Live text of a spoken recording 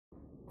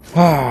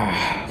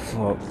Ah,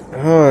 fuck.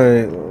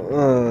 Alright,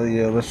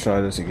 yeah, let's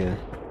try this again.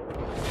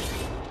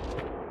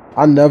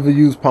 I never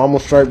used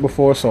Pommel Strike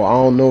before, so I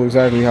don't know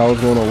exactly how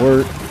it's gonna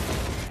work.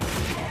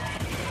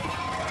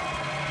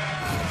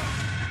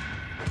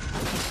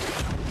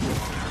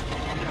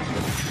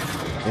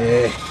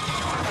 Yeah.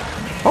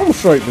 Pommel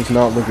Strike does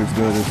not look as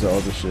good as the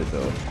other shit,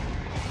 though.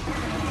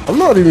 I'm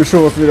not even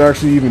sure if it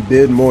actually even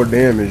did more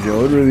damage,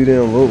 yo. It really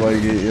didn't look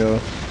like it, yo.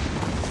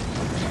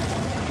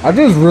 I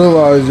just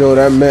realized, yo,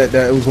 that meant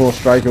that it was gonna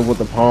strike it with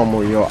the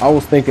pommel, yo. I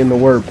was thinking the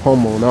word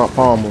pummel, not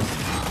pommel.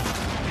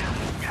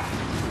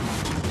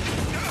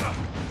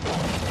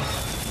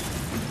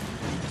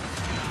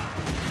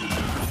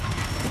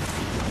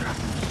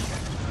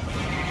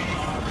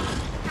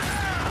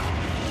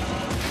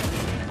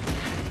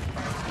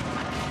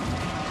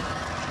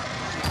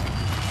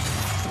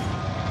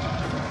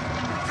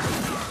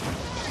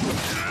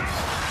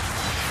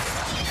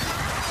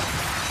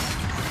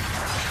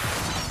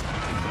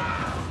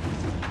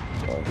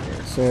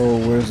 So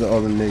where's the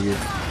other nigga?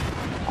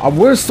 I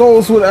wish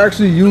Souls would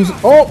actually use.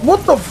 Oh,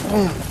 what the?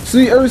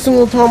 See, every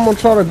single time I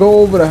try to go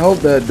over to help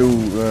that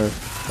dude, man,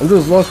 I'm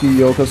just lucky,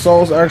 yo, cause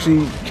Souls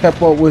actually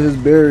kept up with his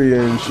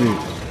barrier and shit.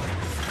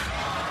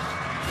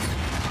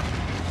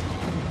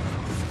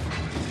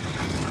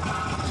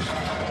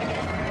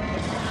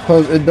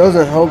 Cause it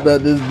doesn't help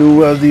that this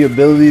dude has the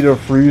ability to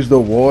freeze the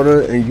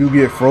water and you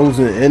get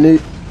frozen in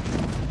it,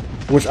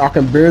 which I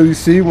can barely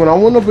see. When I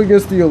went up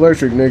against the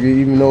electric nigga,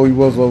 even though he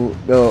was level,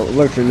 the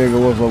electric nigga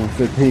was level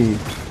 15,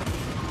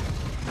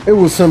 it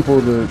was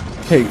simple to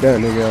take that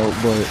nigga out,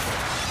 but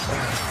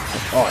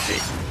oh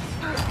shit.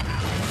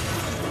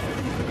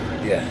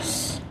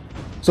 Yes.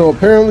 So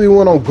apparently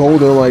when I'm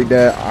golden like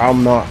that,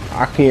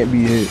 I can't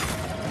be hit.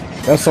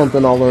 That's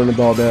something I learned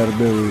about that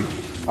ability,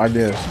 I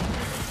guess.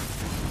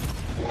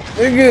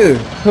 Nigga,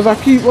 cause I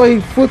keep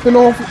like flipping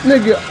off,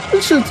 nigga.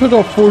 This shit took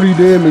up 40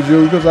 damage,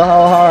 yo, because of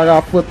how high I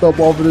got flipped up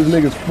off of this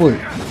nigga's foot.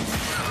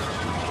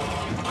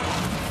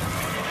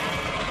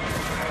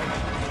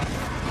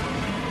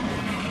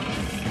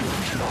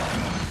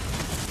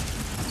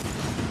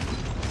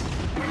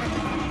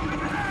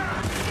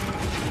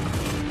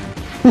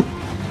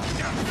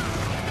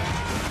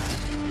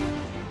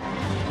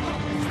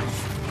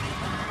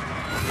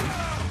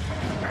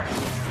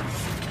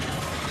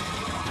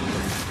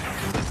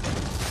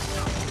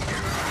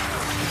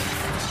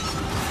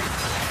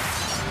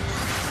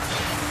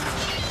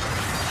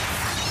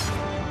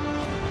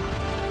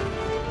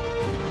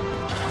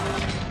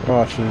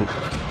 Oh shit.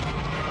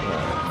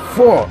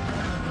 Fuck.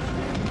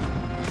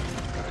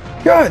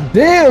 God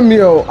damn,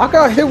 yo. I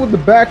got hit with the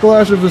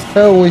backlash of his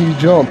tail when he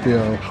jumped,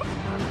 yo.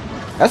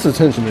 That's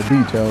attention to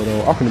detail,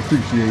 though. I can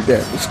appreciate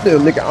that. But still,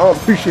 nigga, I don't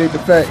appreciate the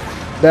fact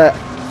that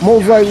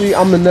most likely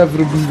I'm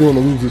inevitably going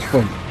to lose this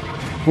fight.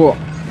 Fuck.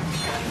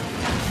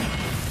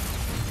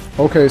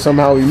 Okay,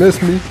 somehow he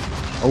missed me.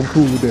 I'm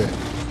cool with that.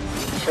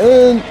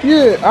 And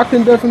yeah, I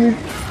can definitely.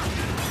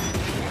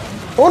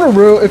 On the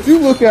real, if you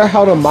look at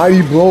how the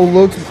Mighty Blow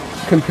looks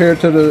compared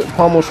to the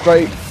Pommel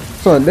Strike,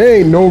 son, there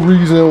ain't no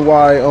reason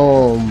why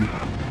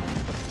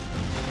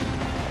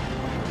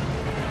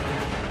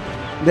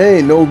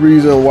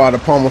the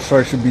Pommel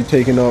Strike should be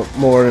taking up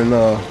more than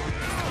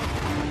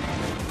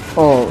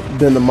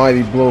the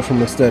Mighty Blow from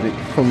an aesthetic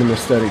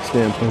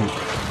standpoint.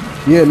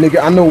 Yeah,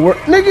 nigga, I know where.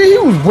 Nigga, he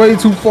was way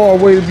too far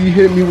away to be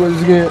hitting me with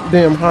his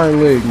damn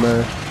hind leg,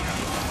 man.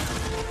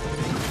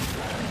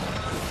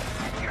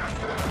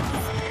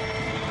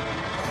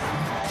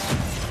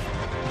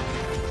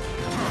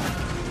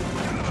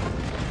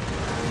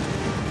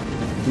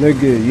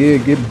 Nigga, yeah,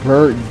 get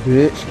burnt,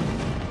 bitch.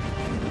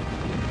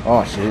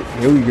 Oh shit,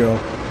 here we go.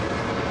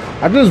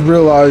 I just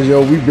realized,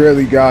 yo, we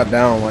barely got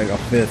down like a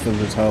fifth of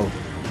his health.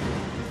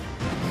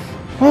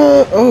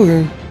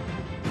 Okay.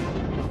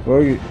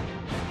 Fuck it.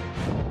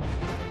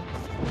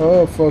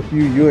 Oh, fuck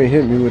you. You ain't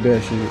hit me with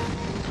that shit.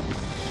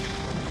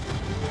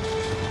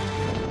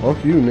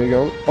 Fuck you,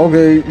 nigga.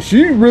 Okay,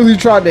 she really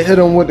tried to hit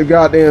him with the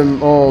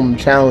goddamn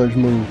challenge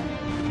move.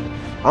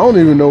 I don't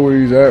even know where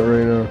he's at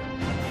right now.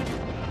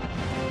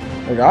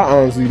 Like, I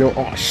honestly don't.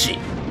 Oh shit.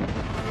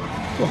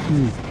 Fuck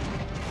you.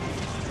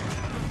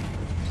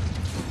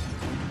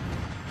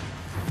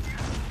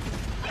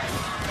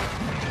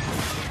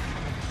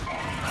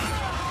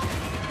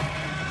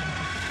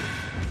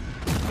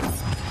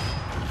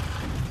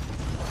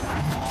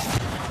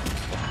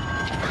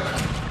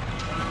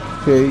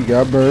 Okay, he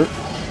got burnt.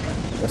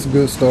 That's a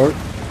good start.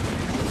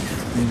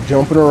 He's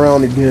jumping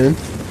around again.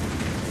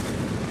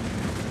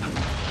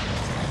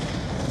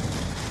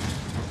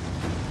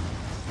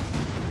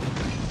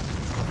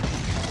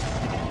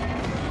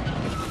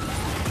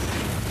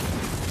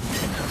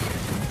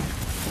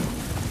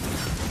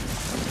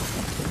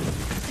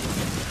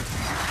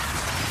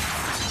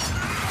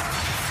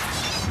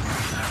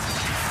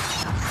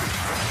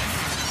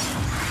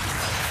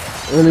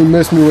 And he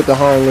missed me with the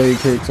hind leg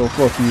kick, so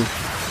fuck you.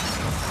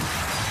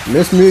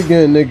 Miss me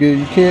again, nigga.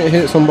 You can't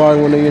hit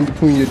somebody when they in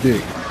between your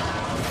dick.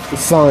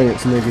 It's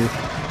science, nigga.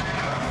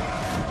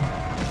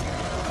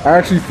 I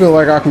actually feel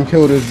like I can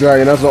kill this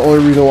dragon. That's the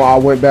only reason why I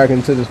went back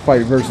into this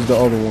fight versus the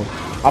other one.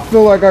 I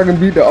feel like I can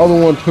beat the other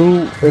one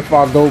too if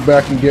I go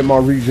back and get my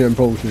regen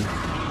potion.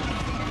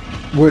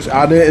 Which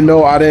I didn't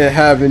know I didn't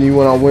have any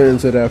when I went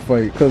into that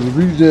fight. Because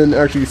regen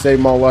actually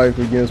saved my life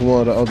against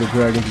one of the other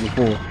dragons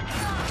before.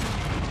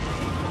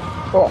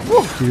 Oh,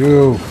 fuck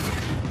you.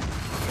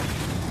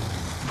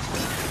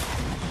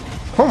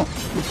 Come,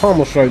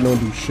 Pommel Strike don't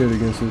do shit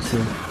against this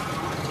thing.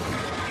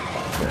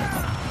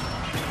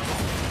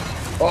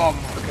 Oh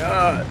my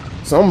god.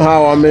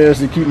 Somehow I managed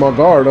to keep my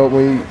guard up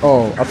when he...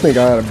 Oh, I think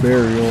I had a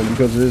berry on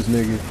because of this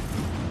nigga.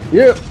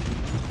 Yep.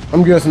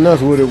 I'm guessing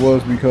that's what it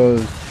was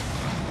because...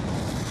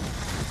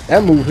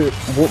 That move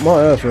whooped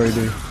my ass right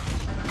there.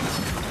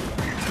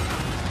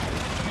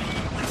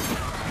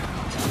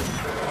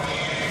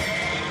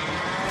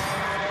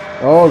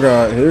 Oh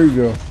god, here you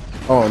go.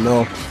 Oh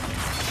no.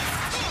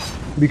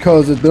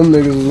 Because if them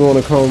niggas was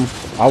gonna come,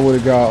 I would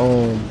have got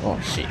oh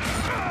shit.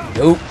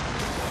 Nope.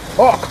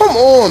 Oh come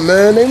on,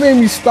 man. They made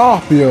me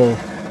stop, yo.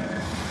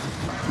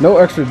 No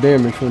extra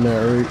damage from that,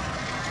 right?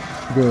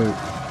 Good.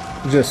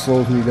 It just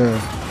slows me down.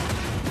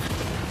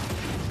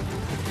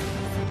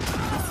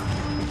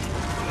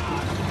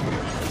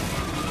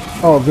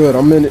 Oh good,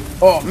 I'm in it.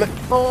 Oh man.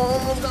 Oh, I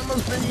almost got my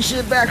spinny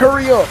shit back.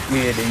 Hurry up.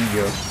 Yeah, there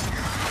you go.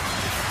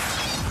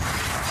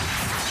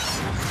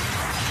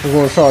 I'm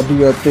gonna try to do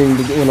that thing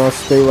when I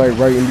stay like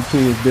right in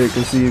between his dick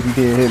and see if he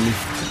can't hit me.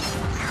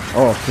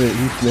 Oh shit,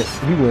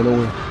 he went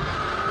away.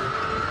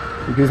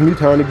 It gives me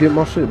time to get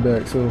my shit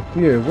back, so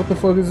yeah, what the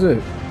fuck is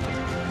it?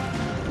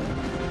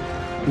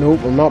 Nope,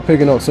 I'm not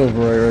picking up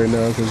Silverite right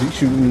now because he's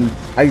shooting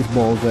ice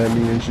balls at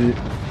me and shit.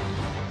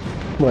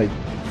 Like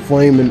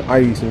flaming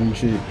ice and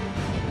shit.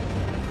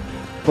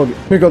 Fuck it,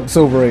 pick up the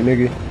Silverite,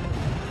 nigga.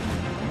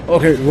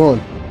 Okay,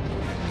 run.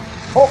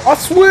 Oh, I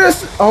swear!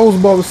 I was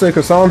about to say,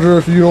 Cassandra,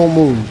 if you don't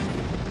move.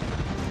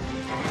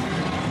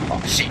 Oh,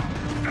 shit.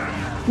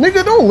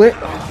 Nigga, don't let...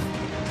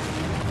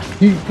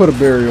 He put a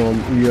berry on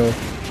me, yo.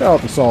 Shout out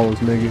to Solace,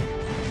 nigga.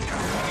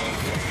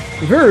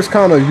 Vera's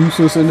kind of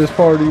useless in this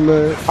party,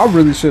 man. I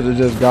really should have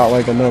just got,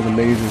 like, another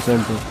mage or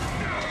something.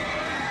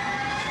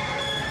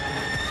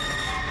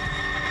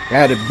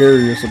 Added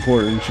barrier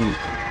support and shit.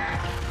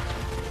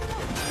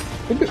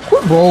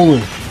 Quit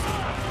rolling.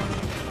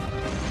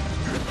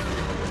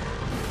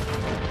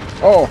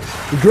 Oh,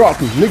 he dropped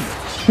him, nigga.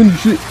 Spin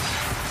shit.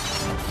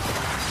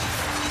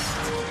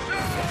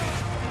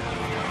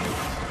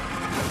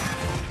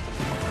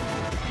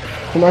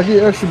 Can I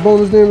get extra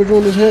bonus damage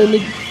on his head,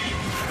 nigga?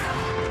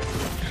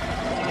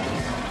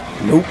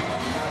 Nope.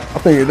 I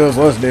think it does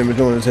less damage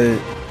on his head.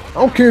 I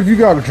don't care if you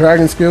got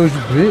dragon scales, you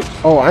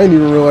bitch. Oh, I didn't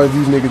even realize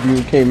these niggas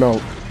even came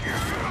out.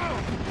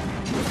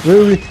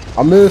 Really?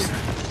 I missed?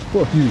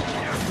 Fuck you.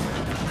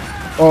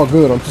 Oh,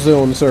 good. I'm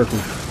still on the circle.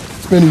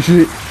 Spinny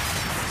shit.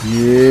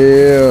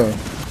 Yeah.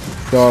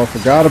 Dog, I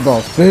forgot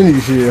about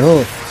spinny shit,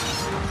 huh?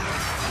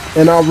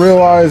 And I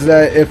realized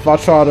that if I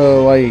try to,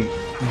 like,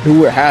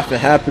 do it half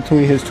and half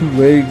between his two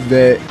legs,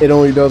 that it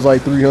only does,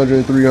 like, 300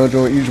 and 300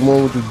 on each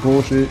one, which is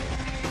bullshit.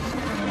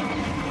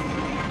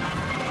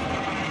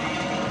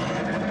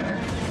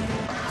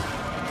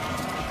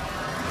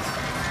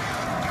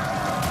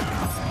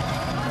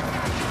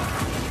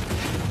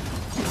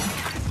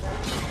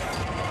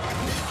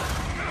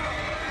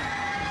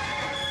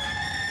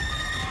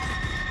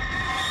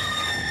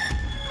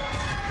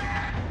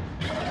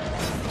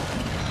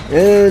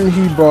 And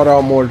he brought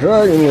out more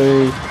dragon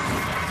lane.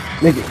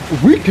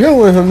 Nigga, we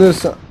killing him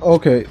this time.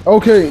 Okay,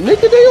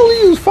 nigga, they only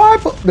use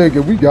 5.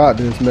 Nigga, we got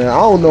this, man. I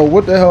don't know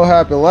what the hell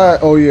happened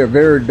last. Oh yeah,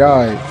 Varric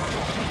died.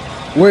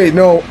 Wait,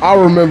 no, I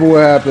remember what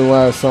happened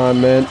last time,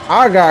 man.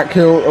 I got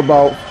killed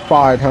about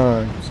 5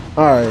 times.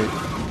 Alright,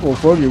 well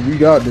fuck it, we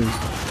got this.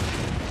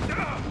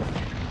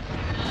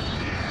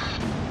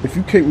 If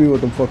you kick me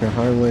with them fucking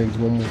hind legs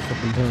one more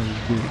fucking time,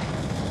 you get it.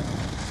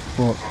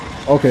 Fuck.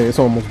 Okay, it's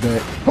almost back.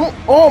 Come on.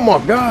 Oh my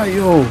god,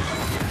 yo.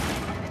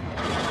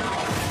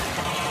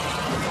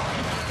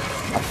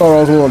 I thought I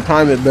was going to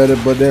time it better,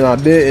 but then I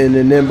didn't.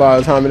 And then by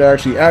the time it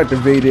actually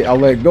activated, I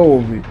let go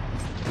of it.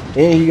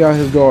 And he got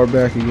his guard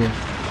back again.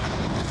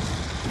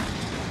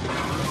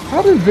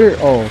 How did Varric...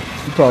 Oh,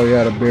 he probably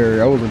had a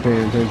barrier. I wasn't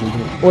paying attention to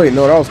it. Wait,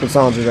 no, that was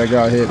Cassandra that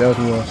got hit. That's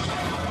why.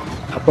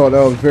 I thought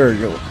that was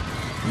Varric.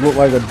 Looked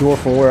like a door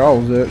from where I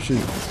was at.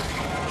 Shit.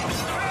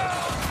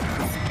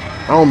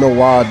 I don't know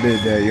why I did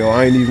that, yo.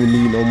 I ain't even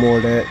need no more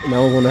of that.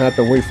 Now I'm gonna have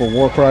to wait for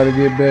Warcry to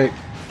get back.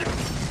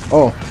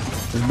 Oh,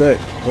 it's back.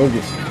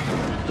 Okay.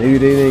 Maybe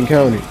they didn't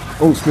count it.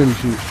 Oh, spinning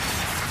shit.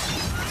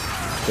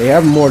 They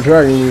have more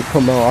dragon when they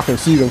come out. I can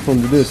see them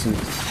from the distance.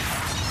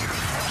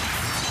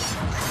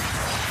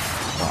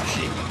 Oh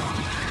shit.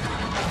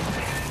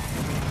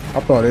 I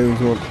thought it was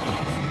going.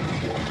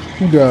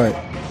 Who died?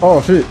 Oh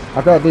shit.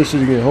 I got this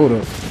shit again. Hold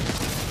up.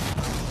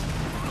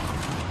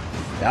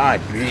 Die,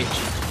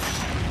 bitch.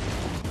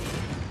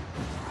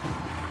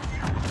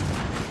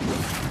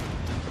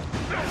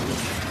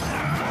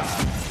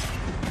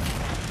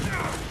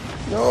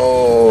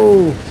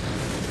 No!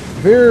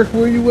 Varric,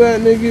 where you at,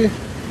 nigga?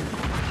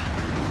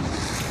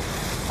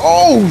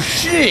 Oh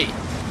shit!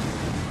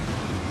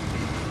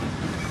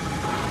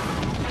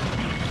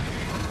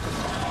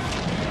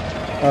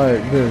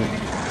 Alright, good.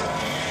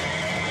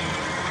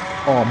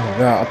 Oh my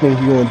god, I think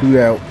he's gonna do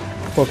that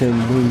fucking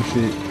boom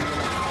shit.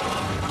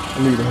 I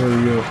need to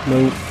hurry up.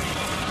 Nope.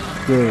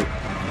 Good.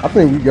 I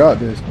think we got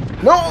this.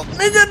 No,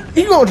 nigga,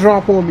 he gonna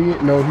drop on me.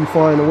 No, he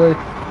flying away.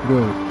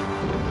 Good.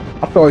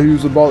 I thought he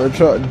was about to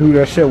try to do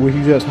that shit where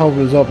he just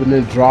hovers up and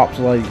then drops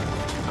like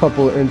a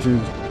couple of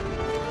inches.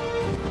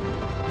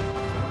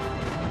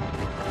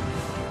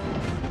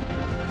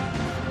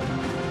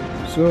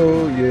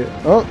 So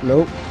yeah. Oh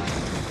nope.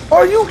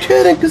 Are you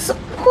kidding? Cause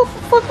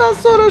motherfucker, I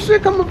saw that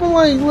shit coming from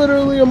like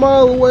literally a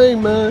mile away,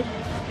 man.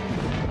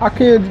 I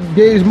can't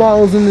gauge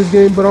miles in this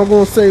game, but I'm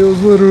gonna say it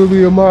was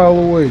literally a mile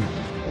away.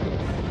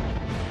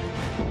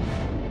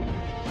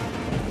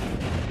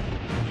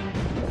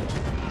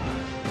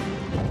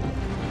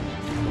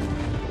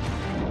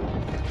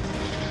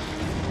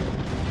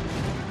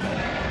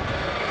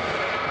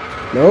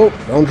 Nope,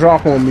 don't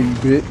drop on me,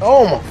 bitch.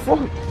 Oh my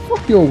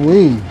fuck your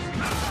wings.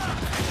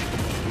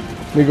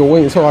 Nigga,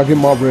 wait until I get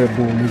my Red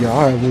Bull, nigga.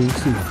 I have wings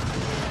too.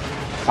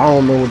 I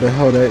don't know what the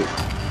hell that.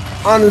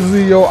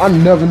 Honestly, yo, I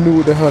never knew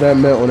what the hell that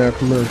meant on that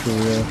commercial,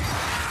 yo.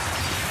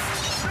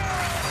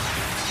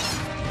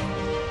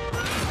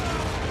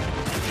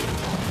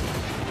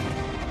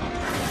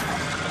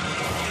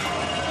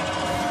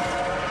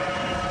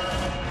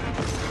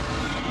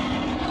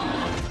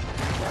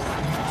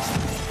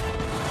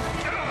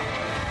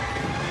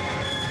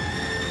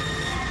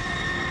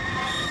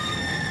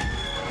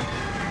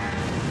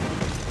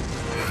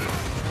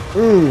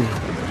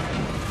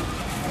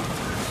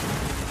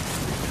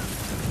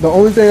 The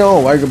only thing I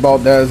don't like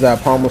about that is that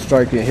Pommel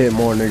Strike can hit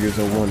more niggas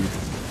in one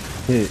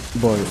hit,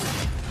 but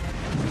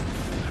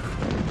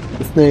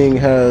this thing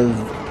has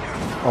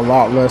a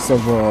lot less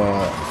of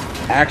a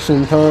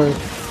action time.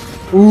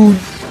 Ooh,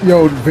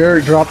 yo,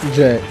 Barrett dropped the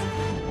jet.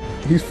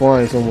 He's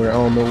flying somewhere. I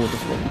don't know what the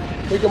fuck.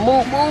 Nigga,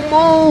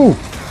 move!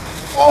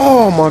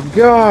 Oh my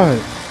god!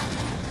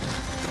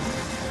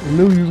 I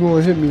knew you was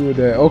gonna hit me with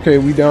that. Okay,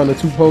 we down to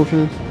 2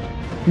 potions.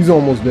 He's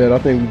almost dead. I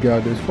think we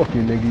got this. Fuck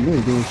you, nigga. You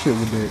ain't doing shit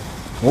with that.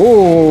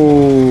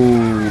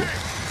 Oh,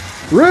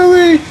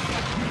 really?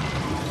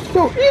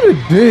 Yo, eat a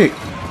dick.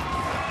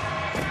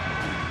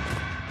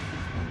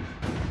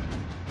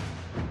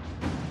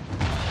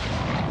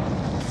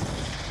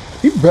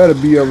 He better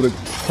be able to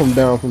come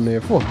down from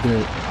there. Fuck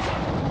that.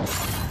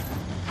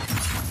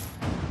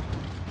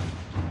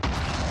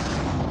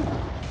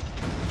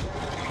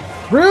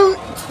 Really?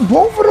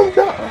 Both of them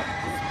down?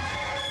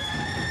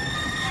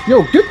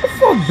 Yo, get the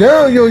fuck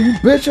down, yo, you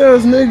bitch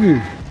ass nigga.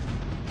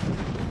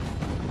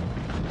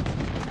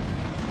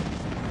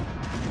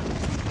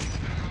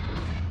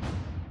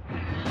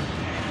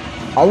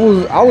 I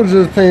was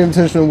just paying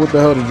attention to what the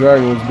hell the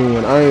dragon was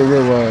doing. I ain't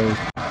realize.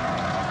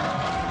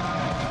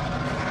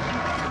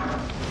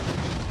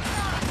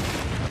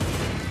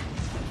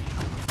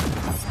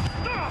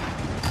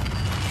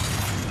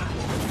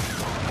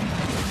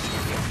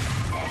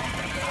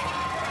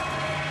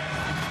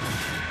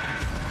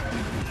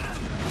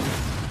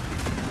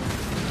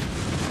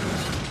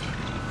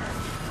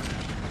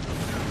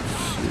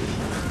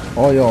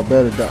 All y'all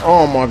better die.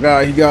 Oh my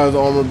god, he got his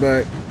armor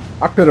back.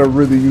 I could have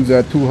really used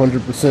that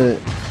 200%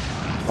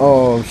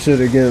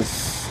 shit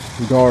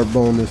against guard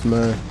bonus,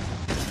 man.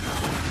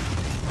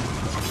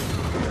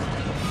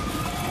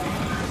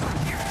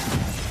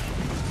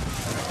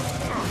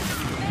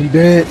 He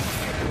dead.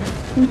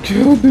 We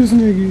killed this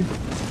nigga.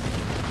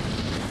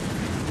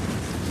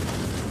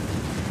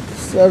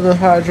 7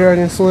 high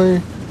dragon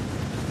slain.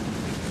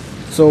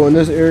 So in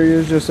this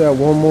area it's just that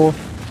one more.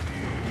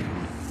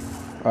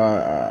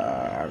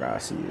 I gotta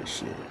see this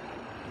shit.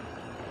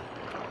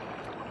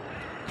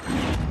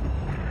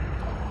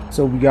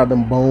 So we got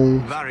them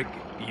bones. Varric,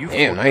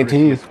 damn,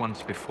 19.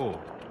 Once before.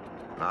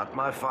 Not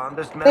my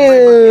fondest memory,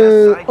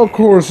 but yes, of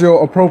course, yo,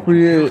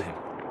 appropriate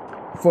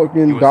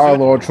fucking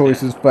dialogue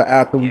choices for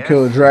after we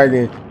kill a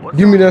dragon.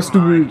 Give me that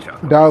stupid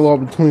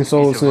dialogue between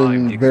Solus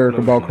and Varric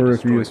about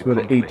Corypheus for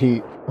the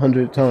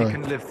 1800th time. He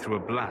can live through a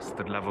blast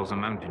that levels a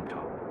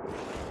mountaintop.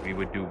 We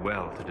would do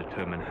well to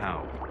determine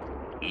how.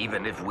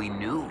 even if we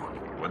knew,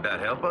 would that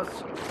help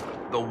us?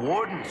 The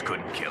wardens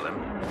couldn't kill him,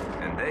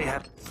 and they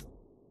had...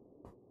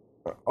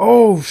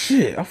 Oh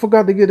shit, I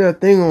forgot to get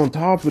that thing on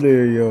top of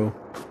there, yo.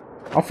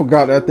 I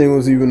forgot that thing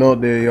was even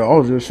up there, yo. I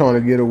was just trying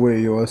to get away,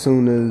 yo, as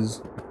soon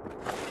as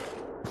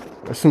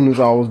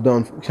I was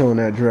done killing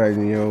that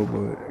dragon, yo.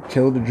 But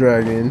killed the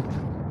dragon.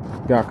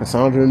 Got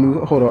Cassandra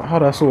new. Hold up, how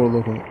that sword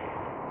looking?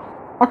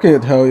 I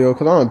can't tell, yo,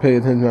 because I don't pay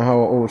attention to how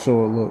an old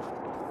sword look.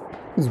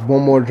 There's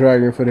one more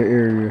dragon for the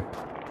area.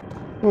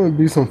 It would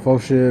be some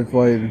fuck shit if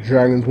like the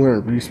dragons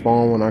wouldn't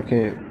respawn when I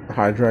can't.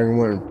 High dragon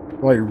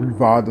wouldn't like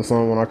revive the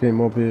sun when I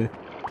came up here.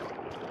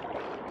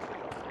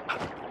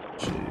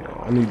 Shit,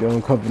 yo, I need to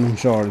uncover them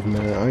shards,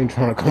 man. I ain't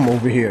trying to come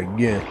over here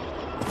again.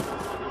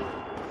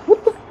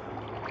 What the?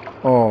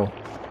 Oh,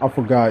 I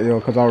forgot, yo,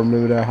 because I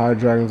remember that high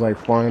dragon's like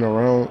flying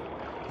around.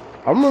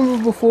 I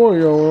remember before,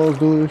 yo, when I was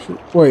doing this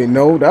shit. Wait,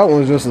 no, that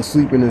one's just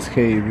asleep in this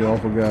cave, yo. I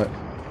forgot.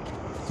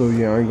 So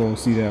yeah, I ain't gonna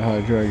see that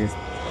high dragon.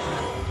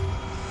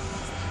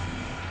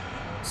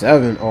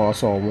 7. Oh, I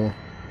saw 1.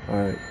 All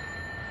right.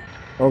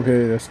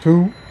 Okay, that's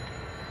 2.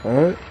 All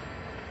right.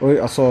 Wait,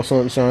 I saw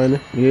something shining.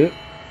 Yep.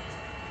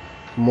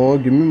 Come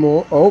on, give me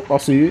more. Oh, I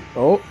see it.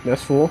 Oh,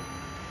 that's 4.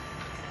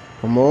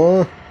 Come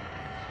on.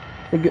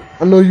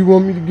 I know you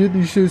want me to get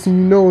these shits, and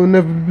you know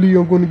inevitably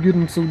I'm gonna get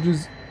them. So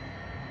just.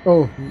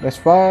 Oh, that's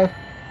 5.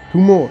 2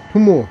 more. 2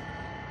 more.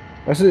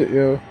 That's it,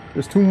 yo.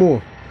 There's 2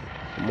 more.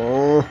 Come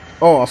on.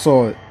 Oh, I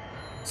saw it.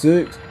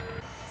 6.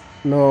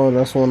 No,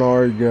 that's one I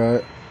already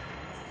got.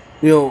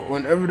 Yo,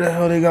 whenever the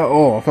hell they got...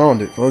 Oh, I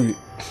found it. Fuck it.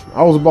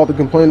 I was about to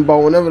complain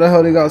about whenever the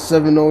hell they got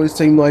 7, always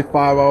take me like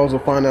 5 hours to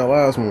find that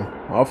last one.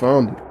 I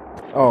found it.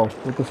 Oh,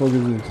 what the fuck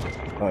is this?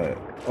 Alright.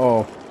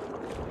 Oh.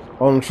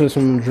 All them shits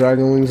from the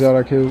dragon wings that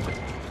I killed.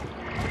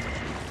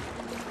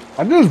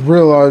 I just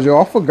realized, yo,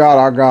 I forgot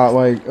I got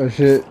like a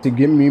shit to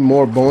get me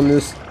more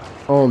bonus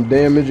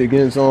damage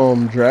against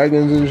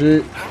dragons and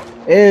shit.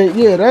 And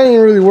yeah, that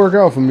ain't really work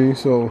out for me,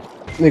 so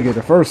nigga,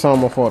 the first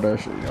time I fought that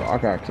shit, yo, I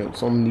got killed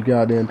so many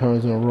goddamn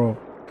times in a row.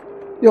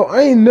 Yo,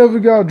 I ain't never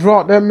got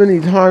dropped that many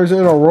times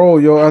in a row,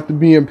 yo, after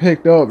being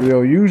picked up,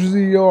 yo.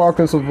 Usually, yo, I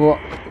can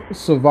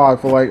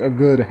survive for like a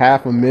good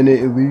half a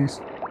minute at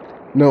least.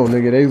 No,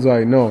 nigga, they's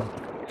like, no.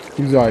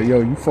 He's like,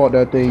 yo, you fought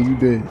that thing, you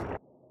did.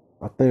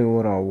 I think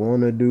what I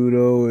want to do,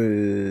 though,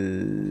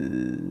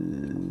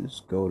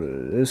 is go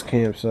to this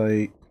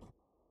campsite.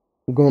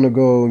 I'm going to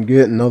go and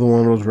get another one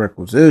of those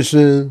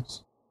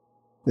requisitions.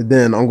 And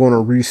then I'm going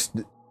to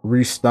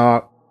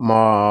restock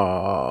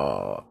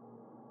my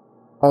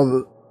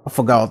other... I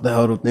forgot what the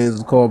hell the things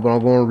is called, but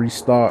I'm going to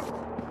restock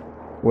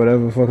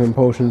whatever fucking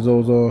potions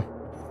those are.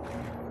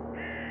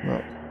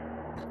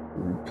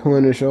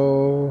 Replenish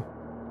all.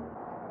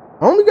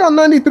 I only got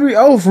 93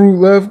 elf fruit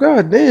left.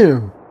 God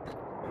damn.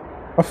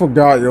 I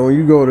forgot, yo. When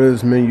you go to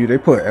this menu, they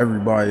put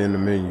everybody in the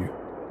menu.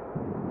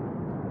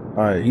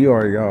 Alright, he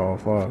already got all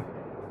 5.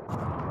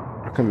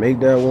 I can make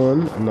that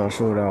one. I'm not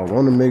sure that I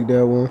want to make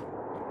that one.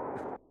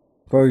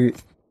 Fuck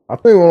it. I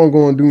think what I'm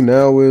going to do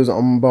now is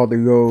I'm about to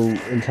go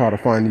and try to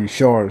find these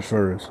shards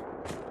first.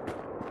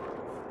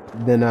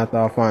 Then after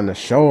I find the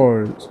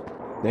shards...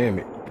 Damn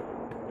it.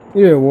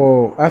 Yeah,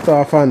 well, after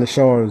I find the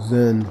shards,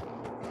 then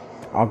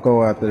I'll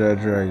go after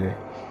that dragon.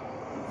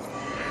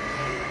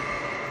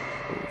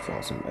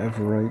 Found some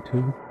everite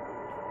too.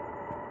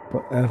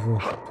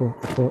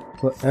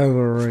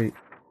 Foreverite.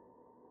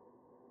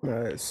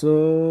 Alright,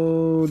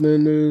 so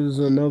then there's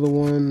another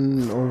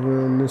one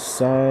over on this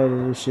side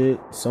of the shit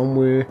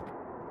somewhere.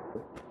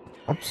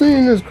 I'm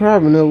seeing this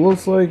crab and it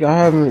looks like I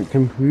haven't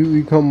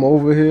completely come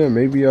over here.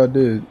 Maybe I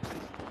did.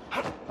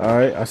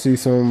 Alright, I see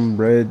some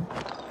red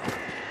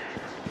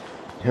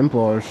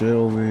Templar shit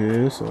over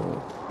here, so...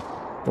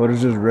 Well,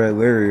 it's just red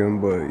lyrium,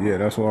 but yeah,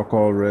 that's what I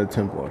call red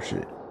Templar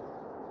shit.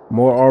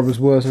 More Arbus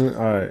Blessing?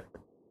 Alright.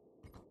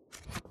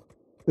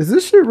 Is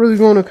this shit really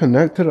going to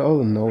connect to the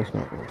other? No, it's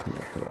not going to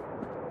connect to that.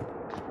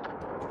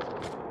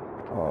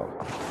 Oh.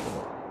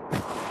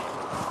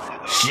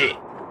 Shit.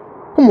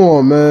 Come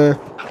on, man.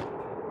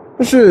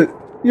 Shit.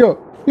 Yo.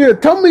 Yeah,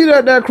 tell me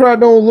that crap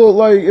don't look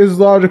like it's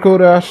logical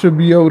that I should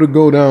be able to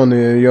go down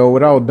there, yo,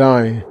 without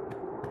dying.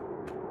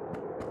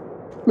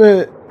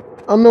 Man,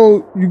 I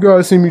know you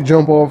guys see me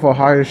jump off a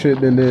higher shit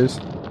than this.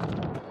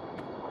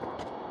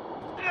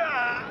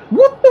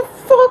 What the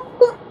fuck?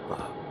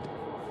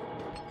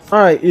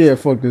 Alright, yeah,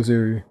 fuck this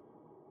area.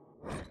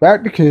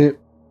 Back to camp.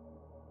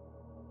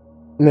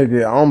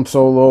 Nigga, I'm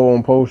so low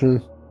on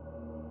potions.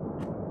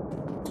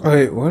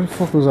 Wait, where the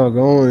fuck was I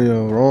going,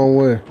 yo? Wrong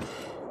way.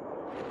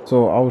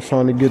 So I was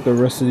trying to get the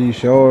rest of these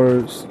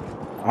shards.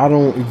 I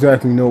don't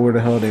exactly know where the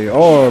hell they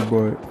are,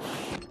 but...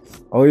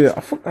 Oh yeah,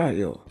 I forgot,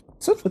 yo.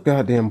 What's the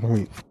goddamn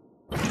point?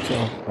 So,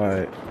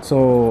 alright.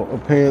 So,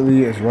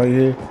 apparently it's right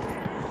here.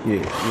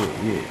 Yeah.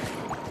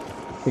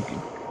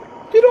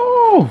 Get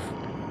off!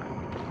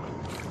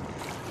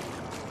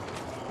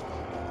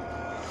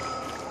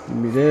 Give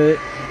me that.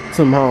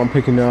 Somehow I'm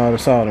picking it out of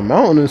the side of the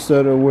mountain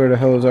instead of where the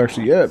hell it's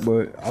actually at,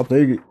 but I'll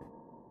take it.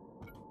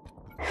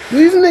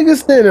 These niggas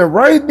standing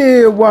right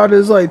there while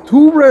there's like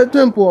 2 red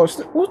Templars.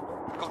 What?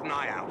 Got an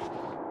eye out.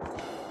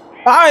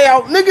 Eye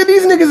out, nigga.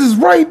 These niggas is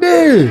right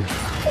there.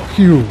 Fuck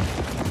you.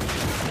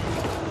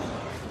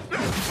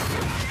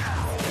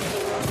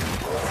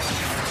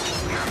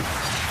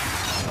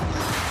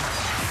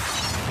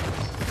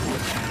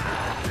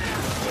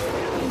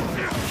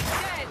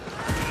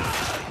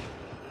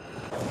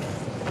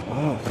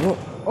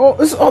 Oh,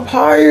 it's up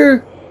higher.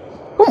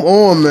 Come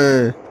on,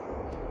 man.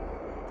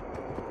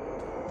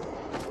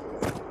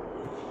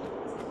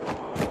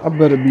 I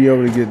better be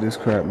able to get this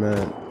crap,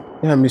 man.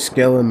 They have me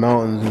scaling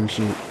mountains and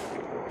shit.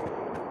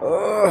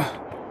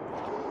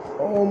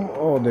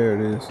 Oh, there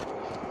it is.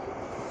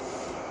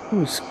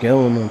 I'm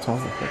scaling on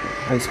top of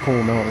fucking ice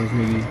cold mountains,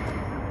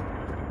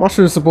 nigga. My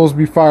shit is supposed to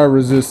be fire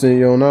resistant,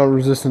 yo, not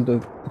resistant to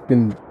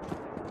fucking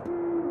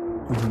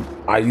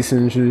ice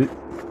and shit.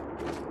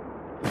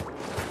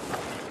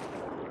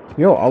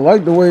 Yo, I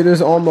like the way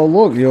this armor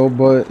look, yo,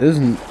 but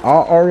isn't I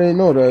already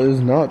know that it's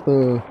not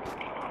the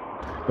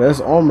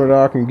best armor that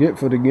I can get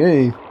for the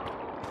game.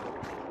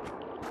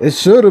 It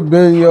should have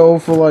been, yo,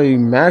 for like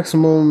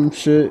maximum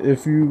shit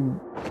if you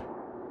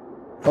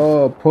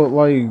put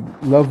like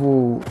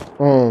level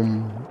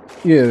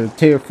yeah,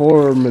 tier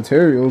 4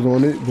 materials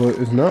on it, but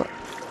it's not.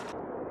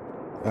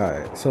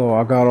 Alright, so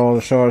I got all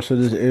the shards for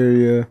this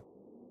area.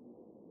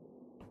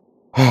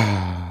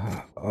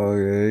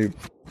 Okay,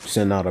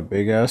 send out a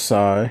big ass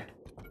sigh.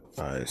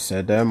 I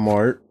set that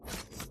mark.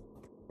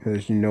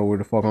 Cause you know where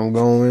the fuck I'm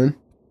going.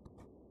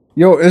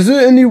 Yo, is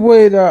there any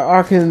way that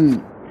I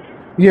can...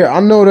 Yeah, I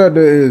know that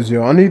there is,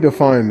 yo. I need to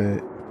find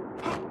that.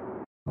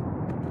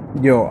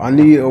 Yo, I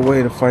need a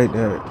way to fight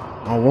that.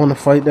 I want to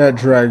fight that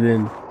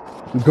dragon.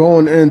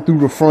 Going in through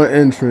the front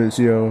entrance,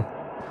 yo.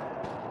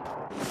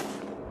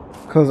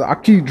 Cause I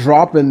keep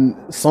dropping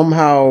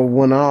somehow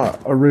when I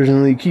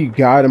originally keep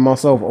guiding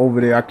myself over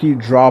there. I keep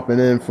dropping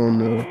in from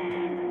the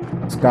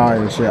sky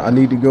and shit. I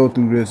need to go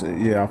through this.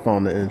 Yeah, I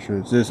found the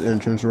entrance. This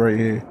entrance right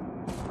here.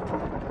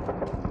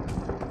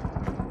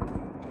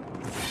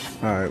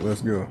 Alright,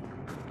 let's go.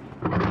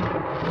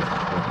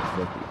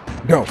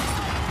 Go.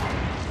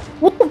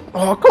 What the?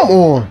 Oh, come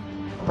on.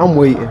 I'm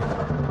waiting.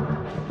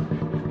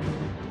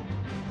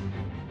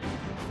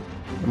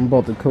 I'm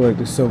about to collect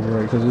the silver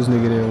right because this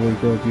nigga didn't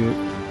wake up yet.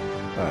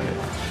 Alright.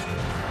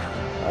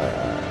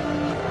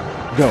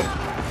 Go.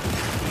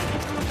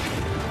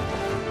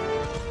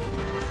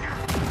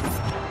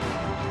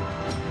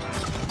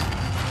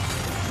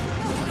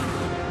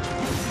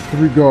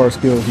 Three guard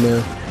skills,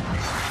 man.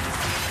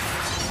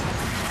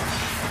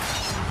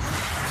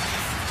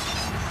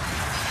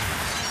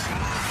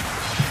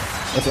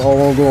 That's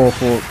all I'm going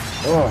for.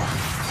 Oh.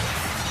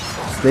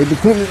 Stay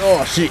between it.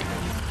 Oh, shit.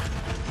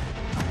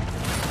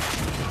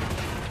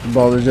 I'm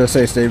about to just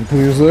say stay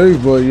between his legs,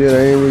 but yeah,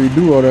 they ain't really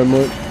do all that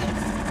much.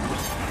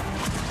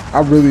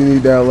 I really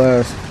need that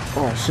last.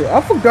 Oh, shit.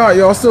 I forgot,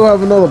 y'all still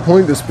have another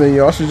point to spin.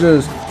 Y'all should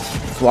just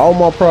swallow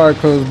my pride,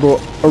 cause,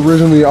 but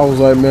originally I was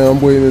like, man,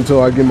 I'm waiting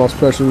until I get my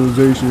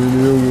specialization and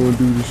then I'm gonna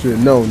do this shit.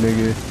 No,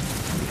 nigga.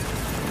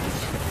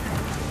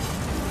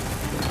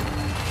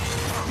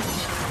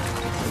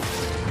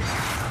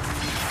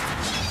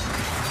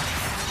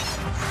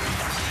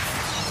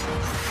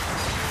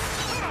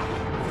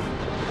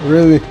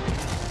 Really?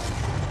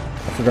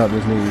 I forgot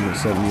this nigga even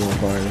set me on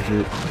fire and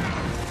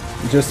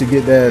shit. Just to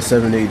get that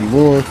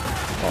 781.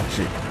 Oh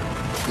shit.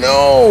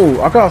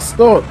 No! I got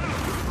stuck.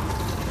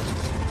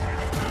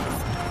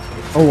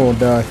 I'm gonna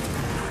die.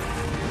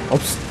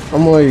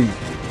 I'm like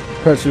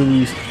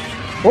perpetually.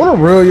 On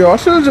a real, yo, I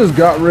should have just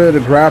got rid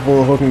of the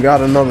grappling hook and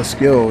got another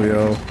skill,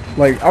 yo.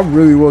 Like, I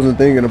really wasn't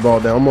thinking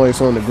about that. I'm like,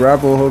 son, the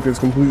grappling hook is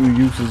completely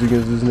useless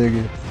against this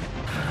nigga.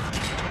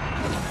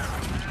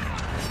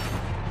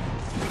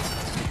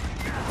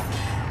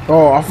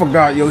 Oh, I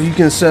forgot, yo, he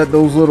can set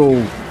those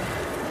little...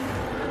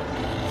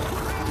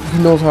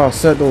 He knows how to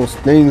set those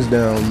things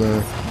down,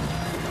 man.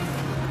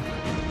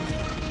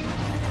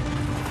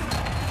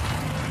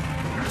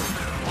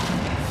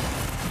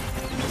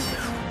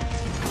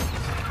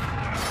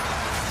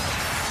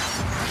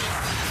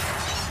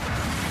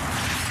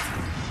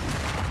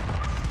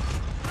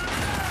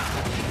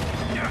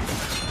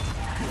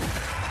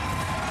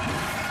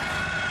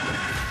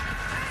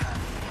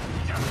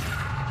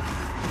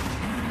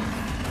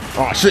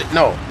 Oh shit,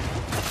 no.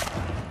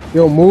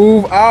 Yo,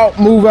 move out,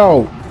 move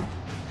out.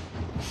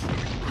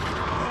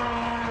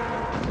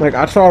 Like,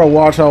 I try to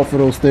watch out for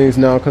those things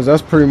now, because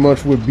that's pretty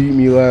much what beat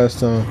me last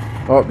time.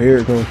 Oh, here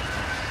it comes.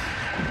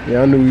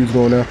 Yeah, I knew he was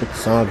going after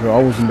Cassandra.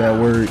 I wasn't that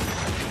worried.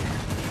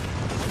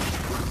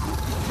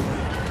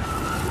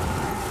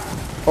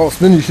 Oh,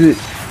 spinny shit.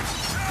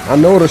 I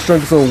know the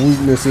strengths and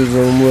weaknesses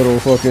of them little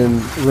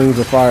fucking rings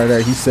of fire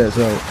that he sets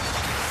out.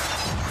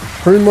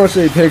 Pretty much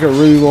they take a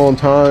really long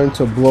time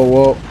to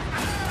blow up.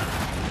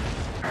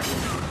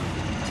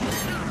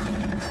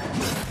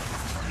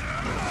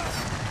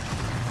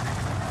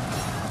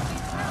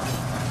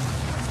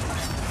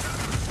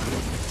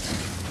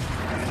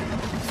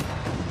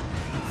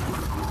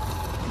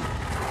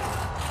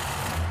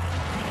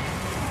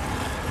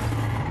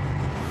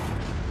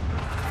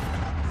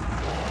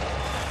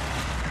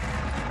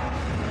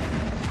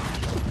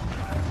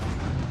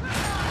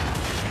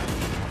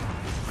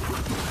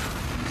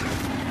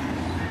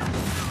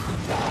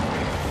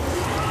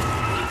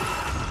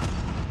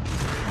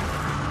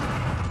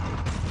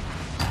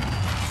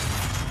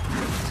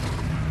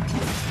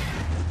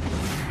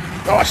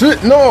 Oh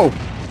shit, no!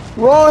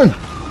 Run!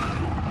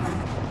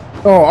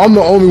 Oh, I'm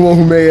the only one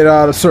who made it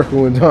out of the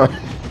circle in time.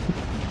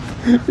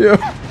 Yeah,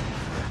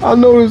 I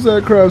noticed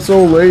that crap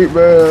so late,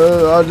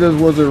 man. I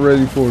just wasn't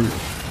ready for it.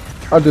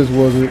 I just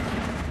wasn't.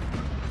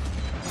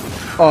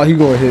 Oh, he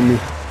gonna hit me.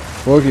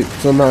 Fuck it,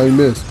 somehow he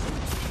missed.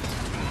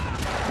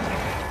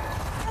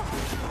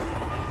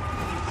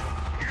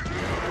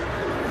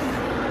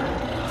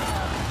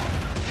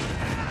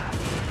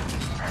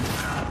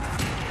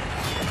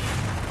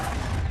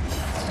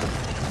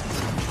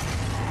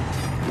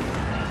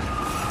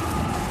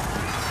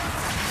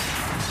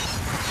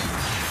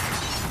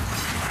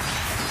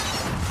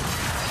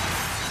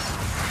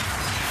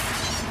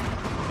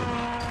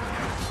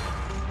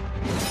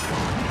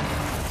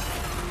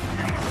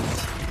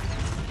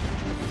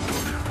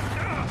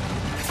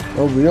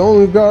 Oh, we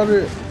only got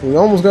it. We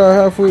almost got it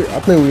halfway. I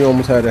think we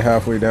almost had it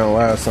halfway down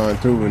last time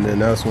too, and then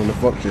that's when the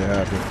fuck shit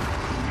happened.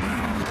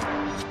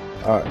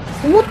 Alright.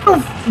 What the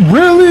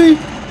really?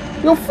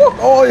 Yo, fuck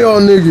all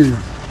y'all niggas.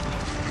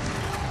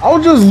 I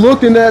was just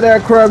looking at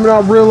that crap and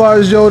I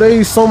realized, yo,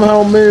 they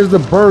somehow managed to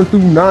burn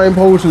through 9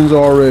 potions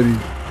already.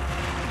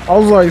 I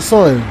was like,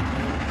 son.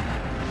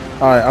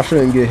 Alright, I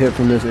shouldn't get hit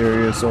from this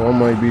area, so I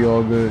might be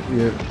all good.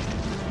 Yeah.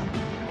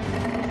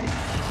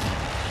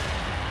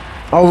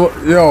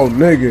 Yo,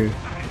 nigga.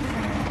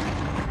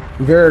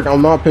 Varric,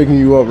 I'm not picking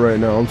you up right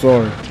now. I'm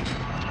sorry.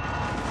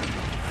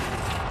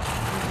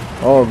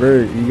 Oh,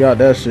 Varric, you got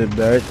that shit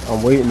back.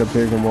 I'm waiting to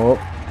pick him up.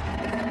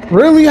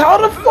 Really? How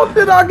the fuck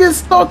did I get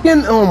stuck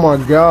in? Oh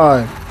my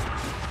god.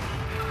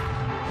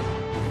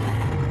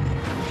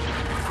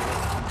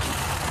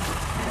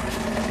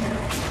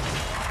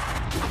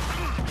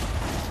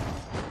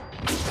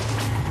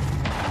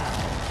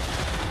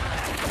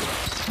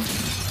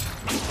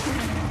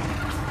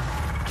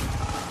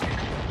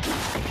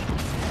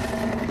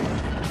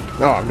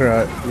 Oh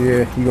god,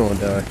 yeah, he gonna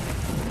die.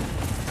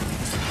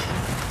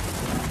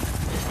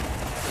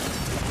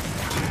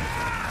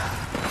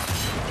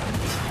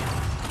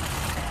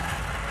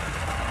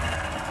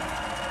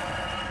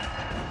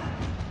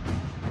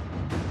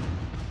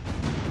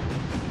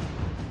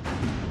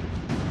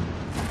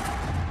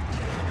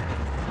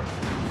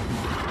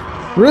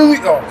 Really?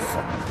 Oh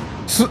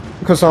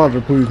fuck. Cassandra,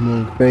 please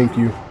move. Thank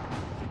you.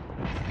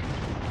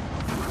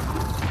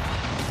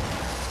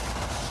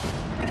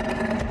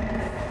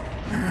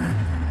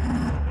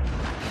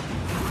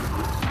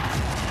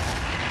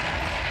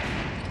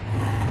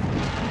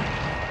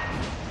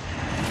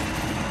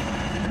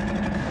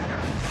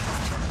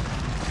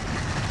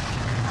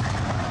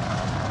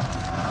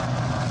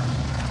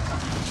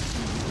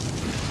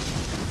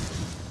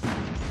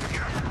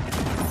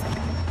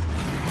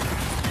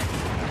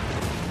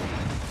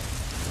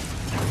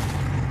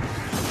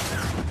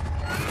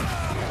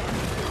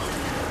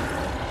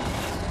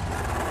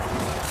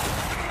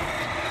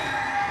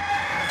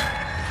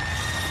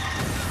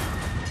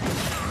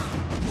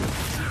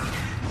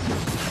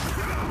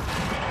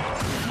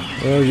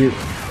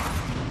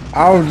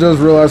 I just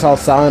realized how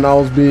silent I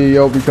was being,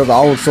 yo, because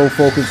I was so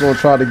focused on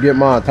trying to get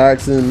my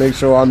attacks in and make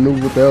sure I knew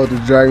what the hell the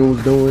dragon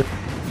was doing.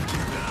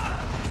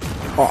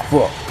 Oh,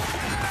 fuck.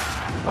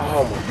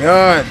 Oh, my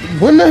God.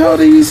 When the hell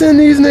did he send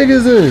these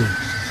niggas in?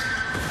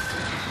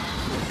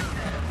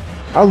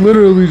 I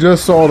literally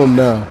just saw them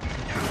now.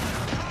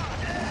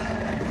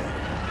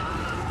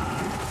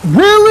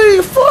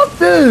 Really? Fuck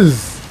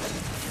this.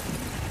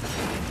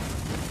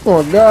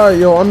 Oh my god,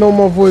 yo, I know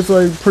my voice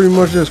like pretty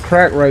much just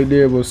cracked right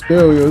there, but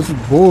still, yo, this is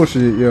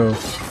bullshit, yo.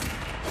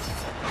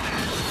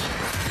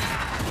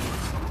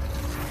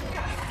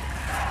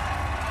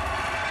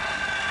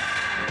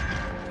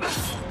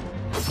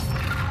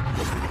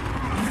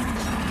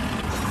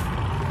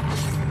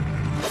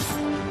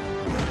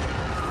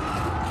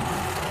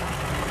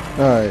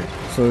 Alright,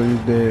 so he's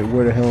dead.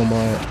 Where the hell am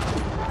I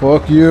at?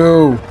 Fuck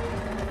you!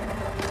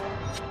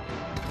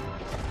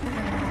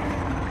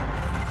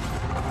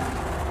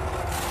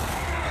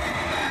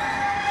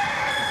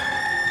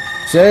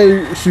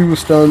 Say she was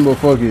stunned, but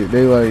fuck it.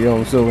 They like, yo,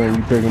 I'm still letting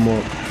you pick him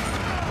up.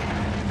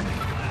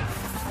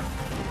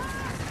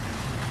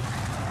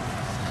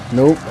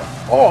 Nope.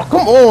 Oh,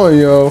 come on,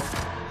 yo.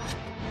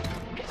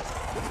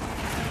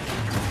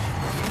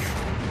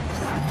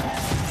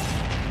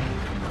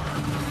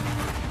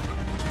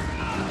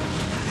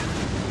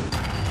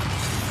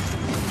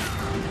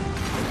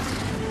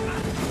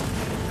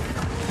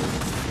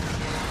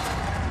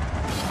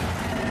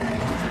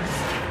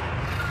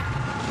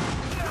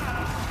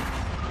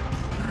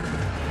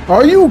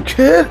 Are you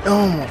kidding?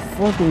 Oh my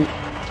fucking...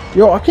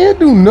 Yo, I can't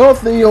do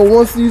nothing, yo,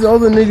 once these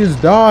other niggas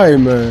die,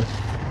 man.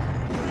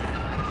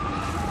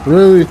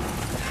 Really?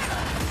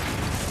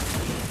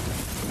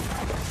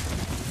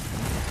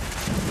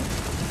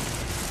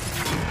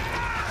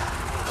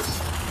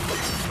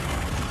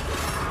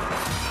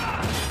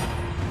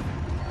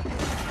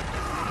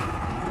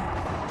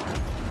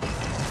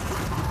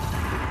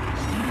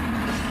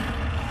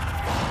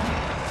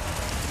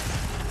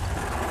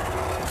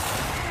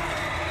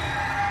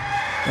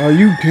 Are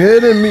you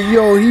kidding me?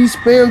 Yo, he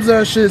spams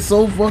that shit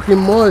so fucking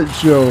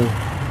much, yo.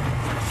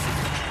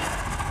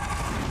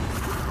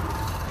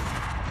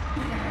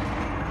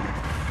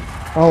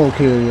 I don't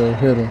care, yo.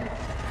 Hit him.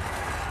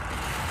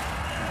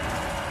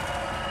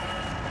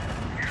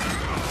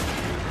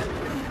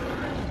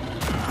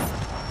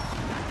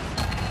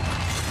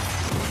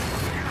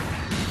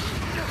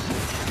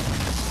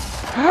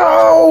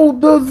 How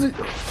does it...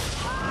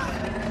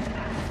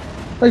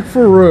 Like,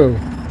 for real.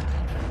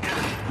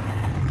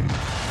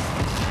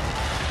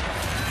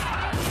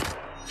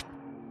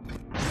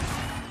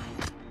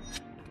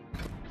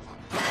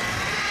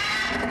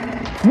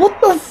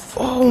 What the f...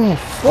 Oh,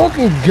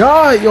 fucking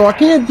god, yo. I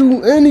can't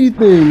do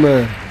anything,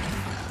 man.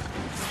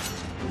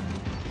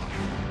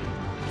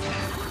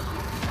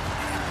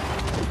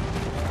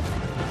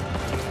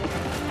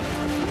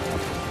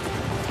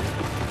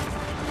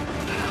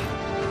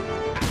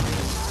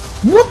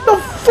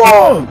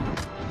 fuck?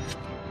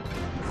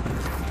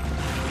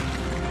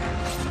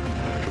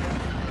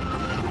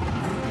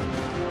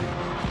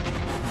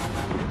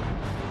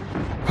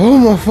 Oh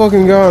my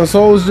fucking god,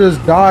 Souls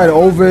just died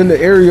over in the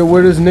area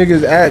where this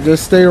nigga's at.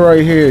 Just stay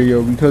right here,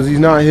 yo, because he's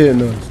not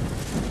hitting us.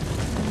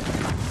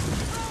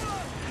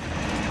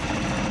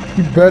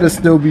 He better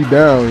still be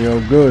down, yo,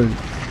 good.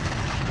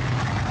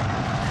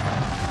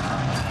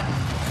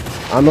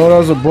 I know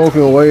that's a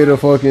broken way to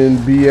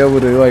fucking be able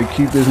to like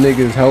keep this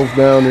nigga's health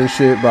down and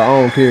shit, but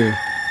I don't care.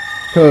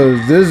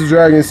 Cause this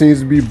dragon seems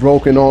to be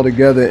broken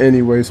altogether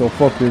anyway, so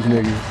fuck this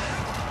nigga.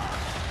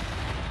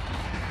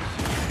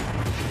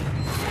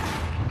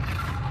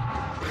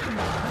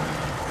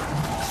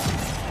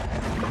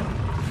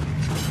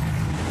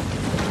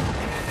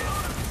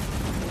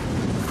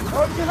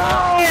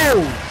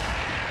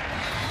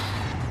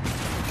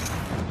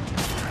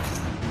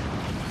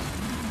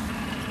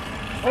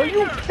 Are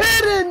you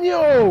kidding,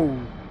 yo?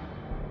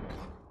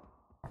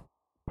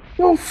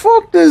 Yo,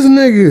 fuck this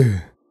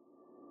nigga.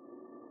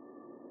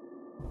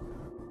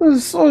 This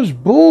is such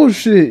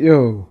bullshit,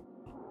 yo.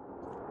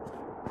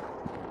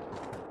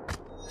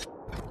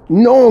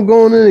 No, I'm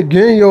going in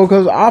again, yo,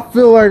 because I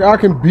feel like I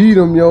can beat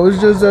them, yo. It's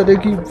just that they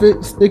keep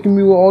sticking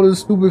me with all this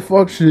stupid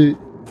fuck shit.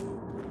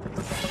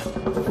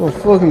 Oh,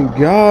 fucking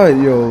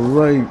god, yo.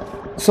 Like,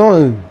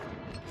 son.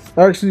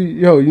 Actually,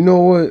 yo, you know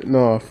what?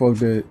 Nah, fuck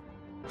that.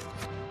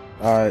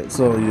 Alright,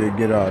 so yeah,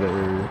 get out of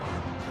here.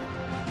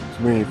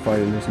 So we ain't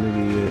fighting this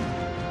nigga yet.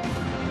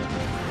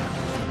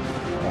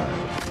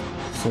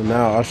 Alright. So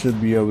now I should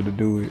be able to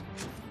do it.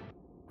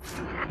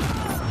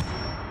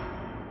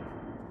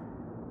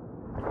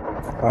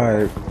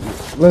 Alright,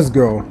 let's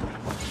go.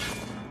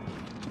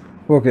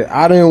 Okay,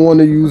 I didn't want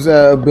to use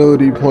that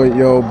ability point,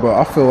 yo, but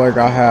I feel like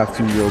I have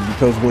to, yo,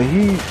 because when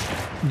he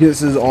gets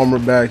his armor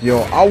back, yo,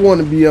 I want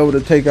to be able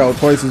to take out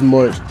twice as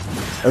much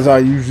as I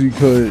usually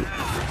could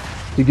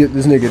to get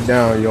this nigga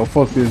down, yo.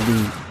 Fuck this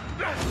dude.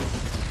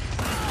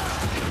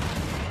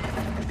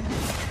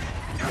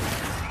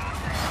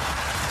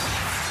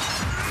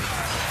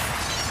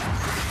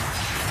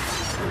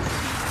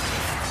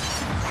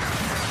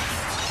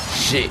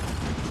 Shit.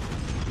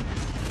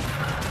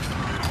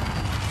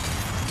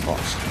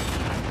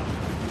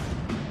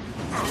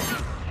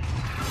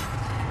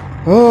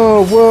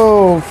 Oh,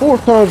 well,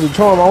 fourth time's a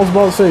charm. I was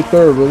about to say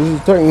third, but this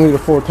is technically the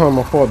fourth time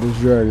I fought this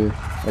dragon,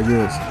 I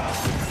guess.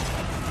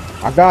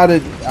 I got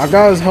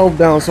his health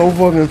down so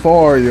fucking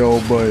far, yo,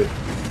 but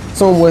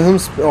something with him,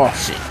 oh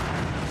shit.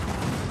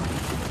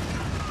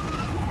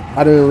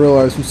 I didn't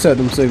realize who set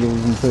them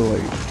signals until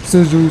like,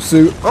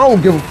 I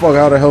don't give a fuck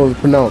how the hell it's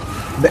pronounced.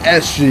 The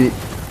S shit,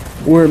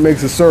 where it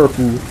makes a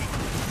circle.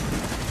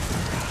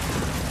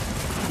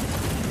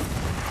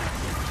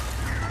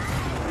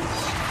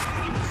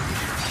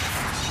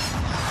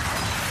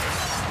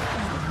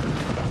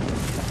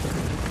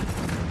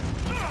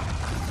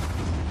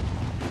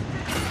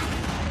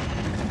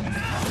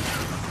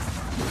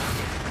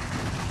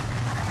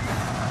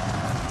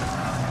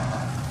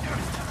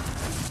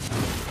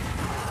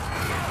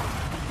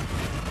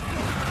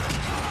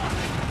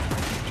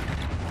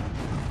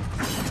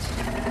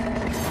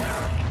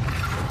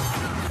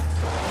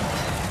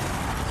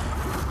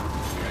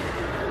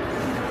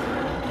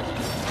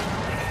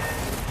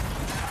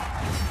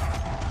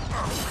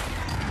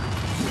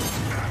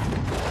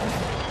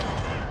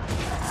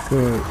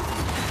 Good.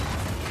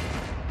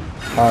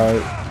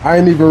 Alright. I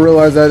didn't even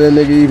realize that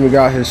nigga even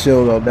got his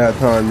shield up that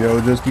time, yo.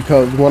 Just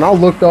because when I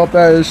looked up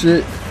at his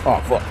shit. Oh,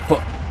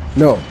 fuck.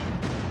 No.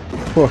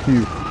 Fuck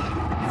you.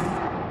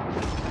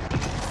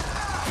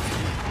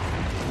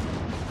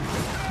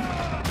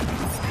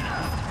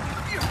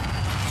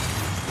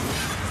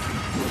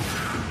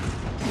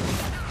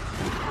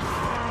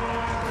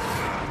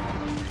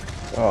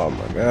 Oh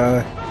my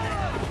god.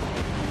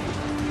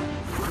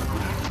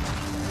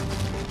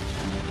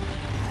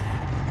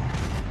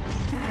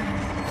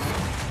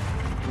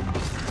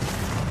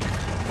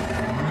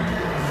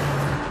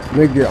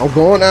 Nigga, I'm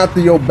going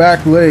after your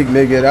back leg,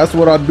 nigga. That's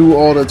what I do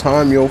all the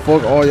time, yo.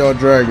 Fuck all y'all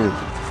dragons.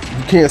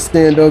 You can't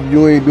stand up,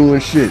 you ain't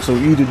doing shit, so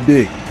eat a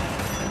dick.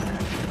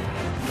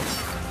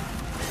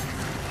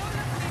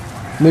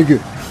 Nigga,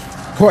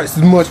 twice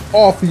as much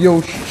off of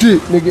your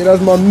shit, nigga.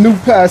 That's my new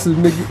passive,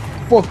 nigga.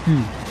 Fuck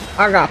you.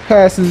 I got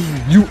passes,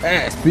 you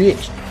ass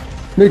bitch.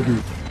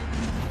 Nigga.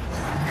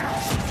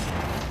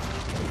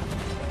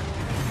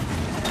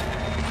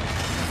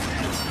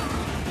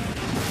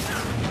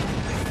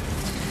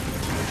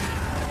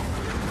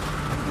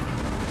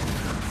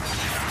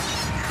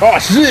 Oh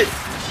shit!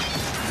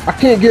 I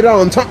can't get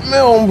out on top.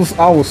 Man,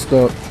 I was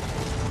stuck.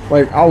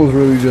 Like, I was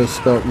really just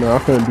stuck, man. I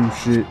couldn't do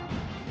shit.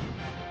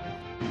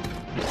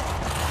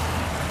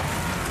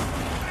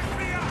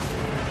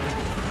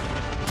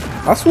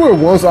 I swear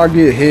once I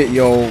get hit,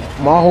 yo,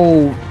 my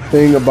whole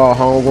thing about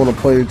how I'm gonna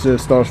play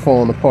just starts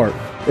falling apart.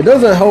 It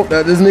doesn't help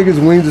that this nigga's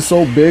wings are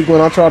so big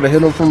when I try to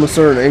hit him from a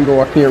certain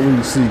angle I can't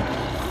really see.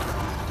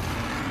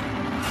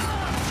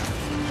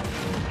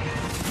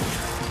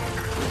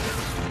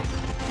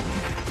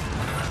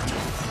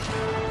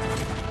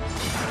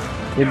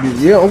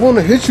 Yeah, I'm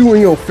gonna hit you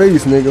in your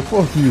face, nigga.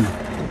 Fuck you.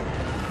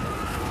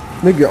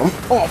 Nigga,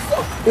 oh,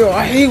 fuck. Yo,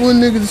 I hate when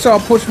niggas try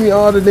to push me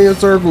out of the damn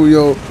circle,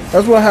 yo.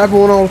 That's what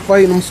happened when I was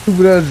fighting them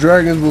stupid ass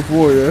dragons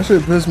before, yo. That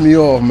shit pissed me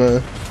off,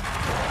 man.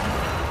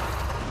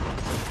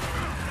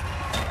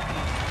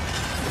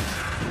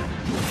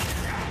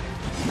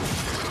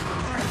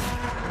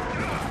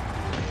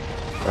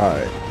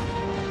 Alright.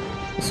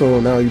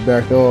 So now you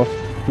backed off.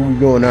 Who we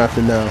going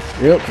after now?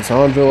 Yep,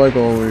 Cassandra like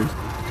always.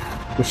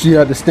 But she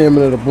had the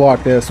stamina to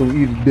block that, so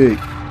eat a dick.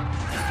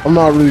 I'm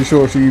not really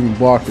sure if she even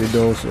blocked it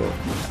though, so.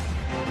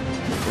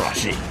 Oh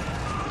shit.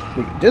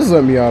 Nigga, just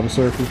let me out of the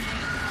circle.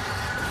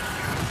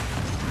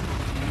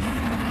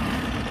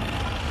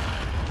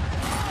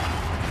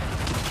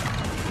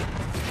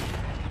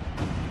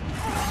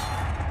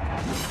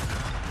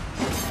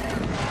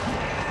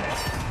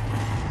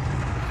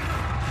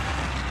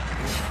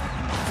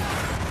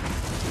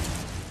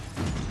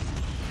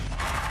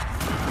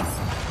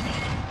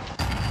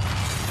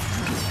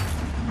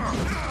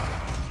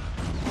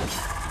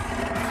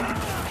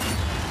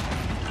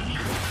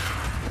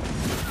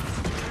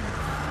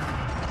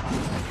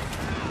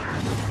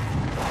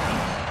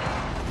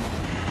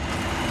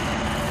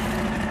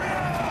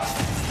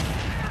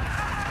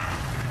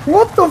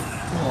 What the?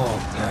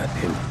 Oh,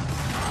 goddamn.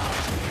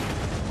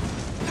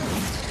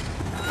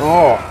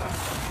 Oh.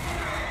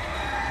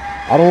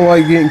 I don't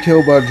like getting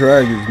killed by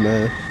dragons,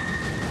 man.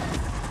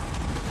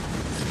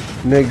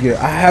 Nigga,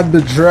 I have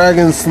the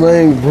dragon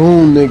slaying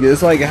rune, nigga.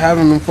 It's like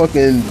having the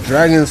fucking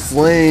dragon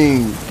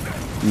slaying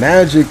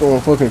magic on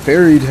fucking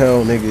fairy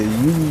tale,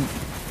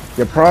 nigga.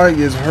 Your pride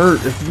gets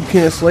hurt if you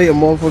can't slay a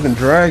motherfucking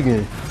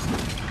dragon.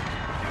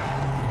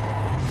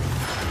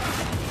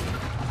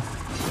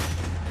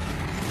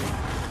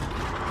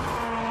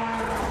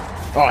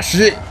 Oh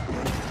shit!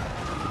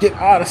 Get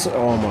out of.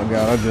 Oh my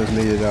god, I just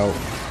made it out.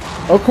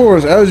 Of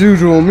course, as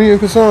usual, me and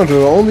Cassandra,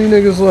 the only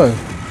niggas left.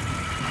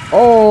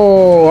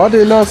 Oh, I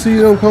did not see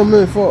them come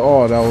in for.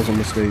 Oh, that was a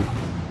mistake.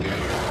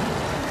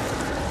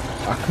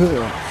 I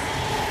could.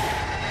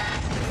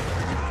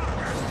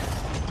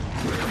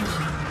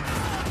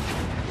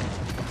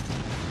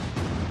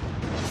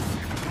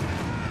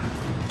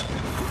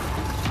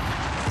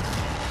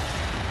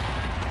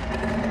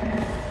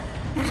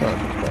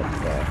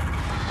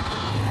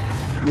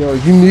 Yo,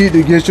 you need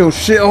to get your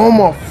shit. Oh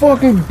my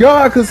fucking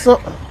god, cause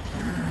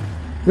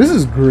this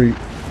is great.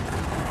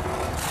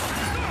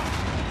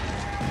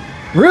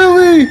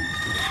 Really?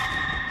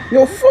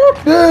 Yo,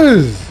 fuck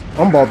this.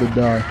 I'm about to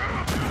die.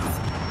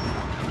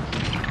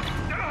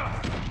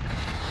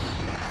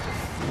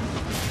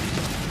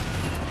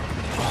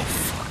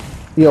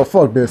 Yo,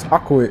 fuck this. I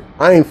quit.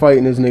 I ain't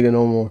fighting this nigga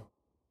no more.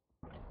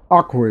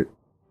 I quit.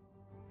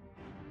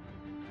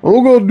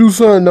 I'm gonna do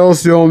something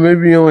else, yo.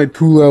 Maybe in like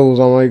 2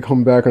 levels, I might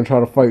come back and try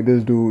to fight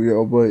this dude,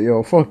 yo. But,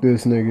 yo, fuck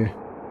this nigga.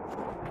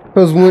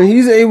 Because when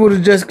he's able to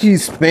just keep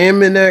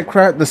spamming that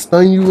crap to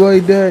stun you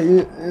like that,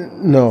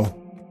 no.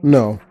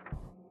 No.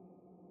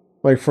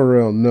 Like, for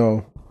real,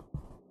 no.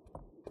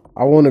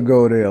 I want to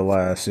go there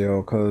last,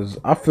 yo. Because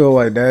I feel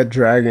like that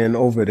dragon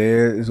over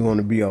there is going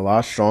to be a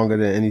lot stronger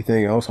than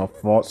anything else I've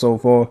fought so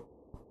far.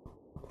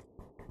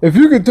 If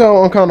you could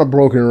tell, I'm kind of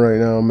broken right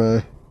now,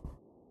 man.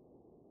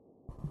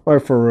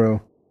 Like, for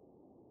real.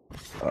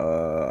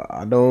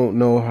 I don't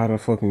know how to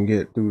fucking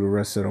get through the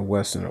rest of the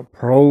western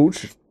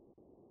approach.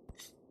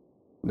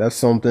 That's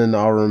something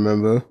I'll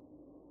remember.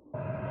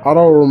 I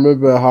don't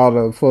remember how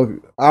to fuck.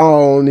 I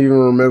don't even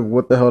remember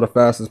what the hell the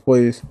fastest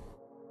place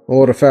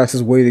or the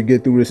fastest way to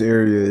get through this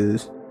area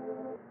is.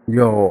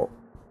 Yo.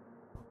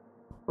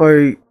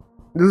 Like,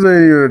 this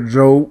ain't even a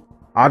joke.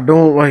 I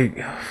don't like.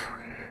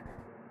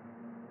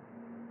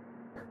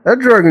 That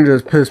dragon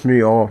just pissed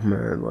me off,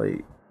 man.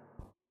 Like.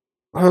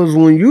 Cause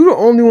when you the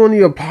only one in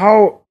your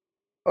power,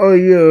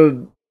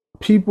 your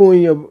people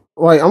in your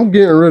like, I'm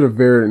getting rid of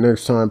Varric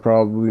next time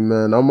probably,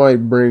 man. I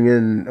might bring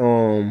in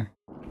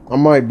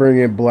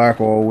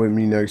Blackall with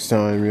me next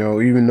time,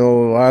 yo. Even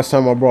though last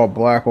time I brought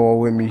Blackall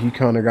with me, he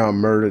kind of got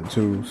murdered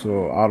too,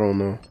 so I don't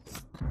know.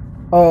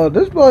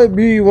 This might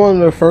be one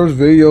of the first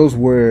videos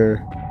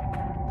where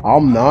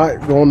I'm not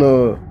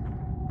gonna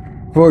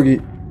fuck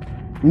it.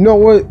 You know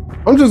what?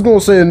 I'm just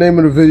gonna say the name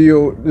of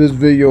this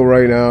video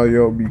right now,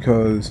 yo,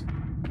 because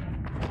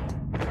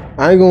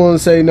I ain't gonna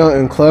say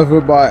nothing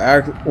clever by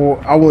or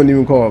I wouldn't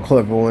even call it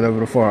clever whenever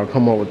the fuck I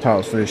come up with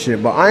titles for this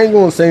shit. But I ain't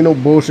gonna say no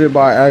bullshit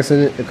by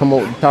accident to come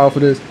up with the title for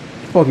this.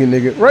 Fucking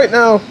nigga. Right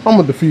now, I'm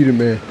a defeated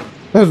man.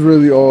 That's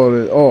really all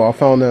it is. Oh, I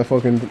found that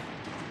fucking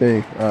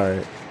thing.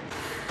 Alright.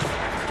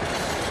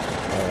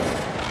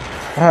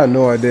 I had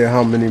no idea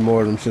how many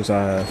more of them shits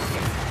I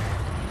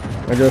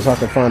have. I guess I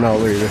can find out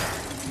later.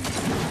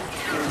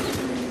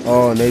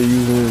 Oh, and they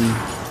using.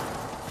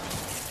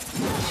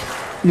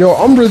 Yo,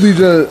 I'm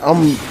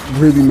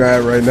really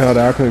mad right now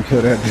that I couldn't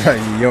kill that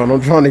dragon, yo, and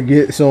I'm trying to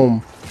get some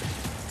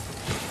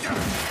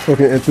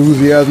fucking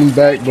enthusiasm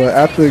back, but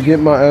after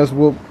getting my ass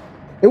whooped,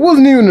 it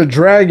wasn't even a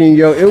dragon,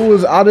 yo, it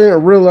was, I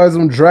didn't realize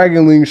them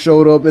dragonlings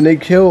showed up and they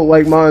killed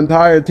like my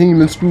entire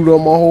team and screwed up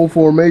my whole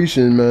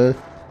formation, man.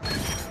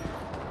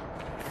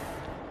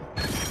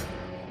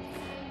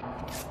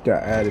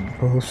 Got added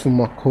boost for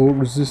my cold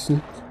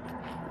resistance.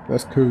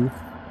 That's cool.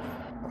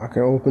 I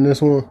can open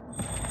this one.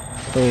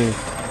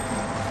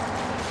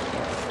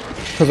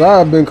 Cause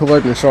I've been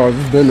collecting shards.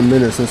 It's been a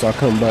minute since I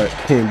came back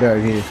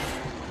here.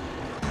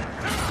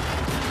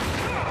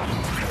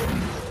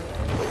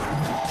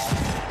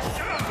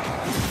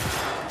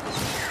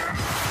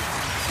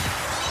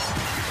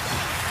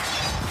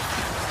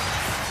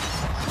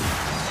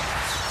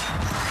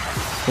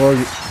 Fuck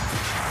it.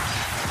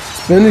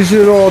 Spin this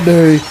shit all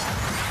day.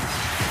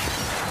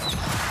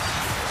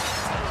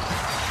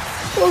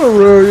 What a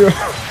real, yo.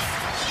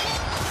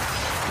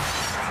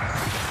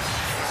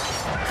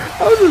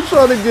 I'm just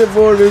trying to get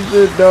more of this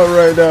shit done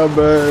right now,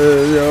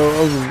 man.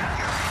 Yo,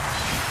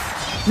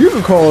 you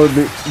can call it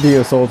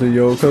being salty,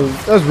 yo, because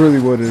that's really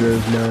what it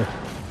is, man.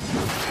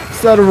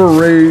 Instead of a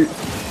rage,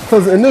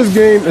 because in this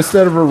game,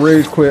 instead of a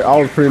rage quit, I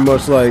was pretty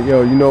much like,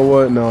 yo, you know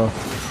what? Nah.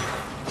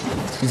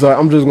 It's like,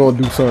 I'm just gonna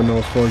do something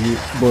else, fuck it.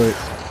 But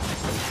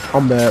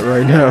I'm mad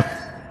right now.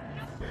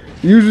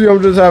 Usually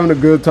I'm just having a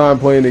good time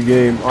playing the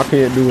game. I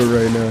can't do it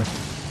right now.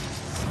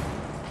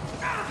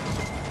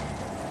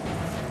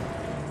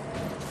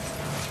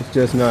 It's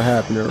just not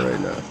happening right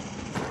now.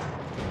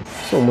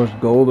 So much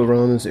gold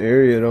around this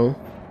area though.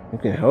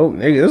 It can help,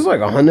 nigga. It's like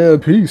 100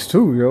 apiece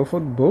too, yo. For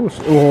the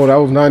bullshit. Oh, that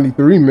was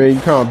 93, man. You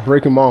kind of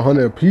breaking my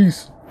 100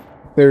 apiece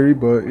theory,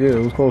 but yeah, it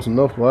was close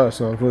enough last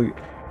time. Fuck it.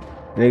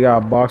 They got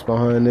a box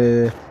behind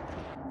there.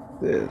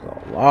 There's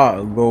a lot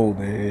of gold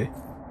in here.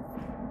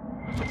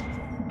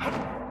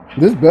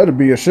 This better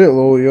be a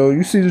shitload, yo.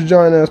 You see this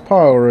giant ass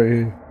pile right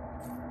here.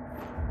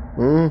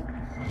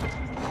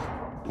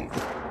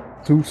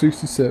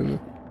 267.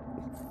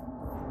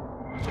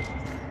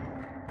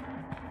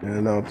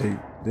 And I'll take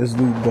this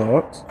loot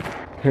box.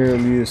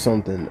 Apparently it's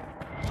something.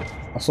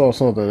 I saw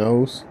something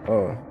else.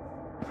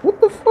 What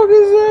the fuck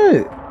is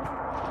that?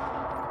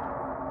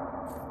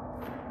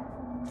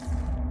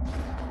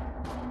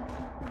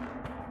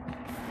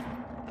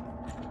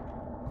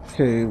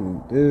 Okay,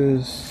 loot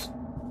this.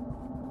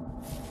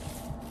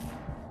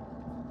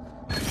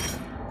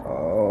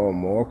 Oh,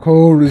 more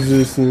cold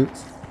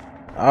resistance.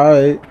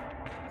 Alright.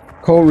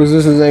 Cold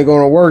resistance ain't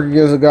gonna work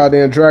against a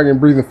goddamn dragon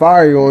breathing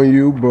fire on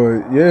you,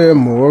 but yeah,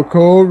 more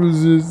cold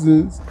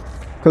resistance.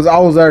 Cause I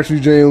was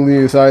actually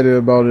genuinely excited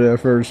about it at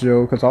first,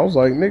 yo. Cause I was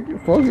like, nigga,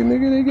 fuck it,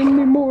 nigga, they giving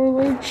me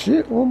more like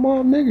shit on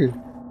my nigga.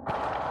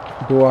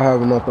 Do I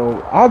have enough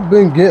though? I've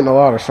been getting a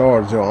lot of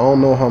shards, yo. I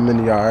don't know how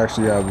many I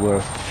actually have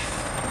left.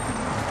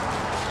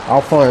 I'll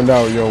find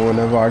out, yo,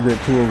 whenever I get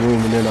to a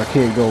room and then I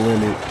can't go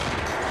in it.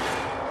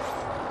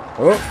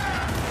 Oh.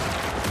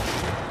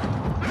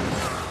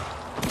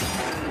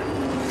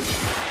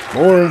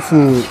 More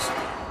influence.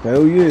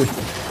 Hell yeah.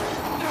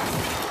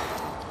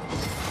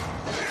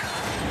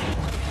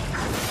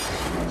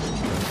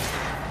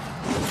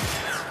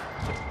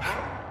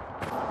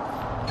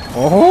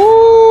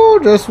 Oh,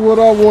 that's what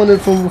I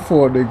wanted from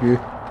before, nigga.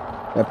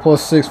 That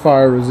 +6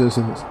 fire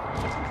resistance.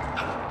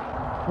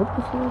 What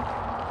the fuck?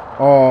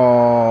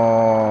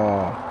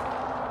 Oh.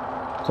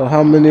 So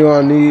how many do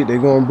I need? They're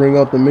gonna bring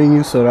up the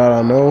menu so that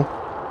I know.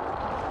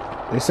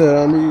 They said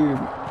I need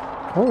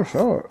 4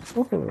 shards.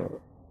 What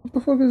the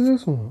fuck is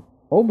this one?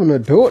 Open the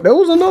door. There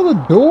was another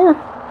door?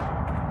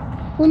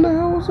 When the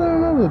hell was there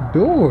another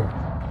door?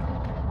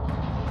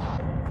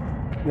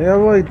 They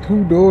have like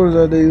 2 doors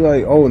that they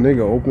like, oh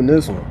nigga, open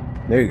this one.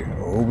 Nigga,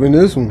 open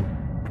this one.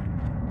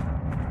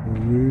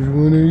 Which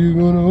one are you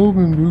gonna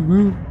open, boo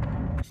boo?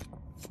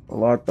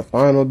 Lock the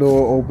final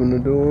door, open the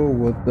door.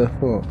 What the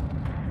fuck?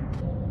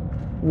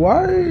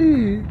 Why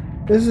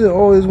is it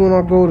always when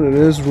I go to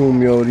this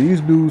room, yo, these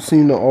dudes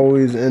seem to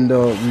always end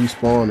up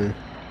respawning?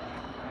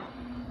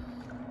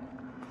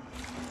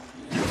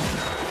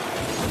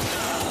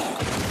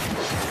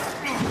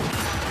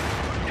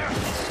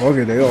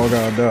 Okay, they all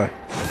gotta die.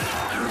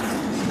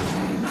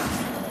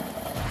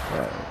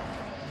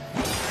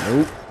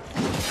 Nope.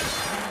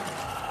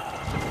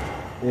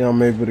 Yeah,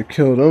 I'm able to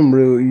kill them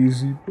real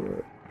easy,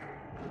 but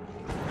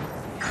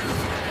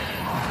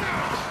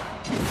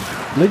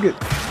nigga,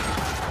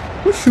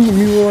 who's shooting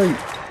you like?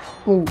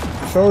 Oh,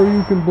 sorry,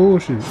 you can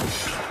bullshit.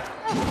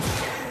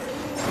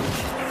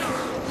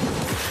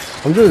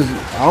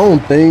 I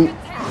don't think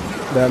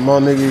that my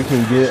nigga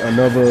can get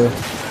another.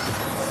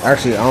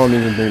 Actually, I don't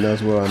even think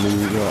that's what I need.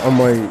 You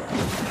know,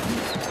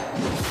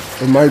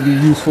 it might be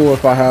useful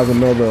if I have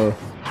another.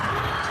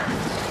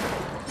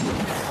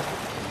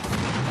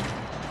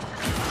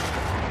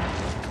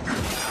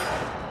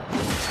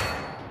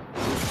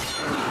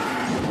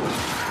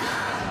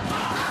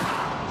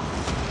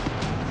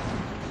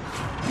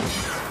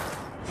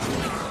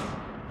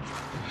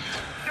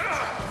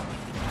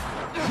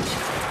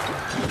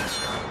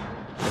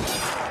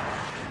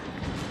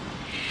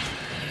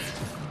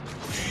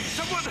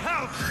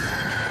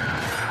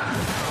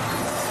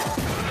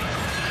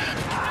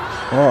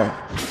 Oh,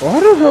 why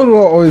the hell do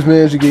I always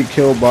manage to get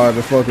killed by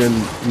the fucking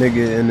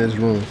nigga in this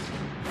room?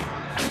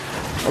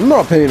 I'm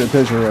not paying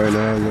attention right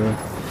now, man.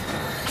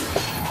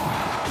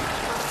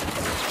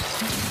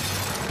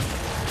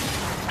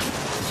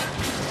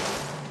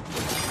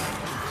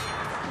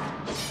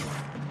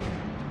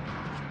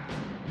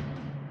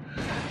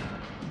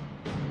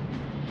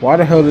 Why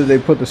the hell did they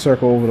put the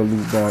circle over the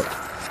loot box?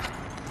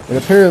 And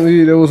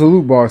apparently there was a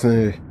loot box in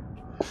here.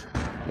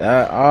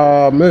 That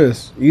I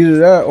missed. Either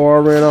that or I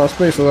ran out of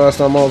space the last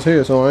time I was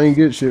here, so I ain't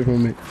get shit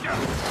from it.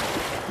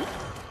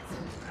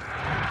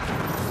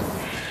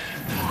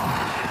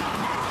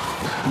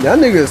 That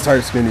nigga is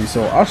tight skinny,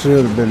 so I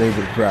should have been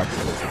able to grapple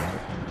this.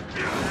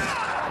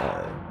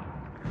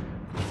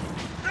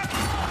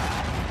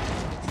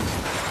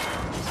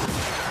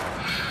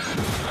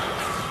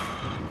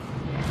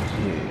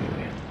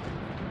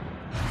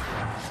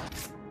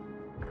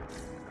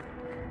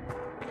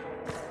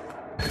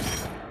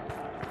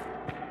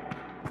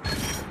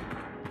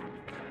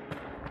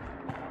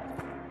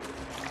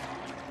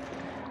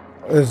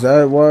 Is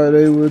that why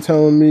they were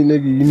telling me,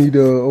 nigga, you need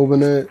to open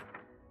that?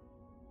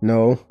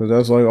 No, because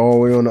that's like all the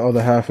way on the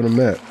other half of the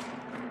map.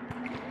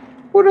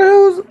 What the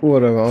hell is...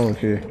 Whatever, I don't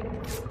care.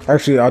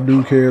 Actually, I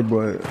do care,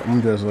 but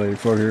I'm just like,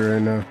 fuck it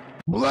right now.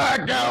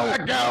 Blackout!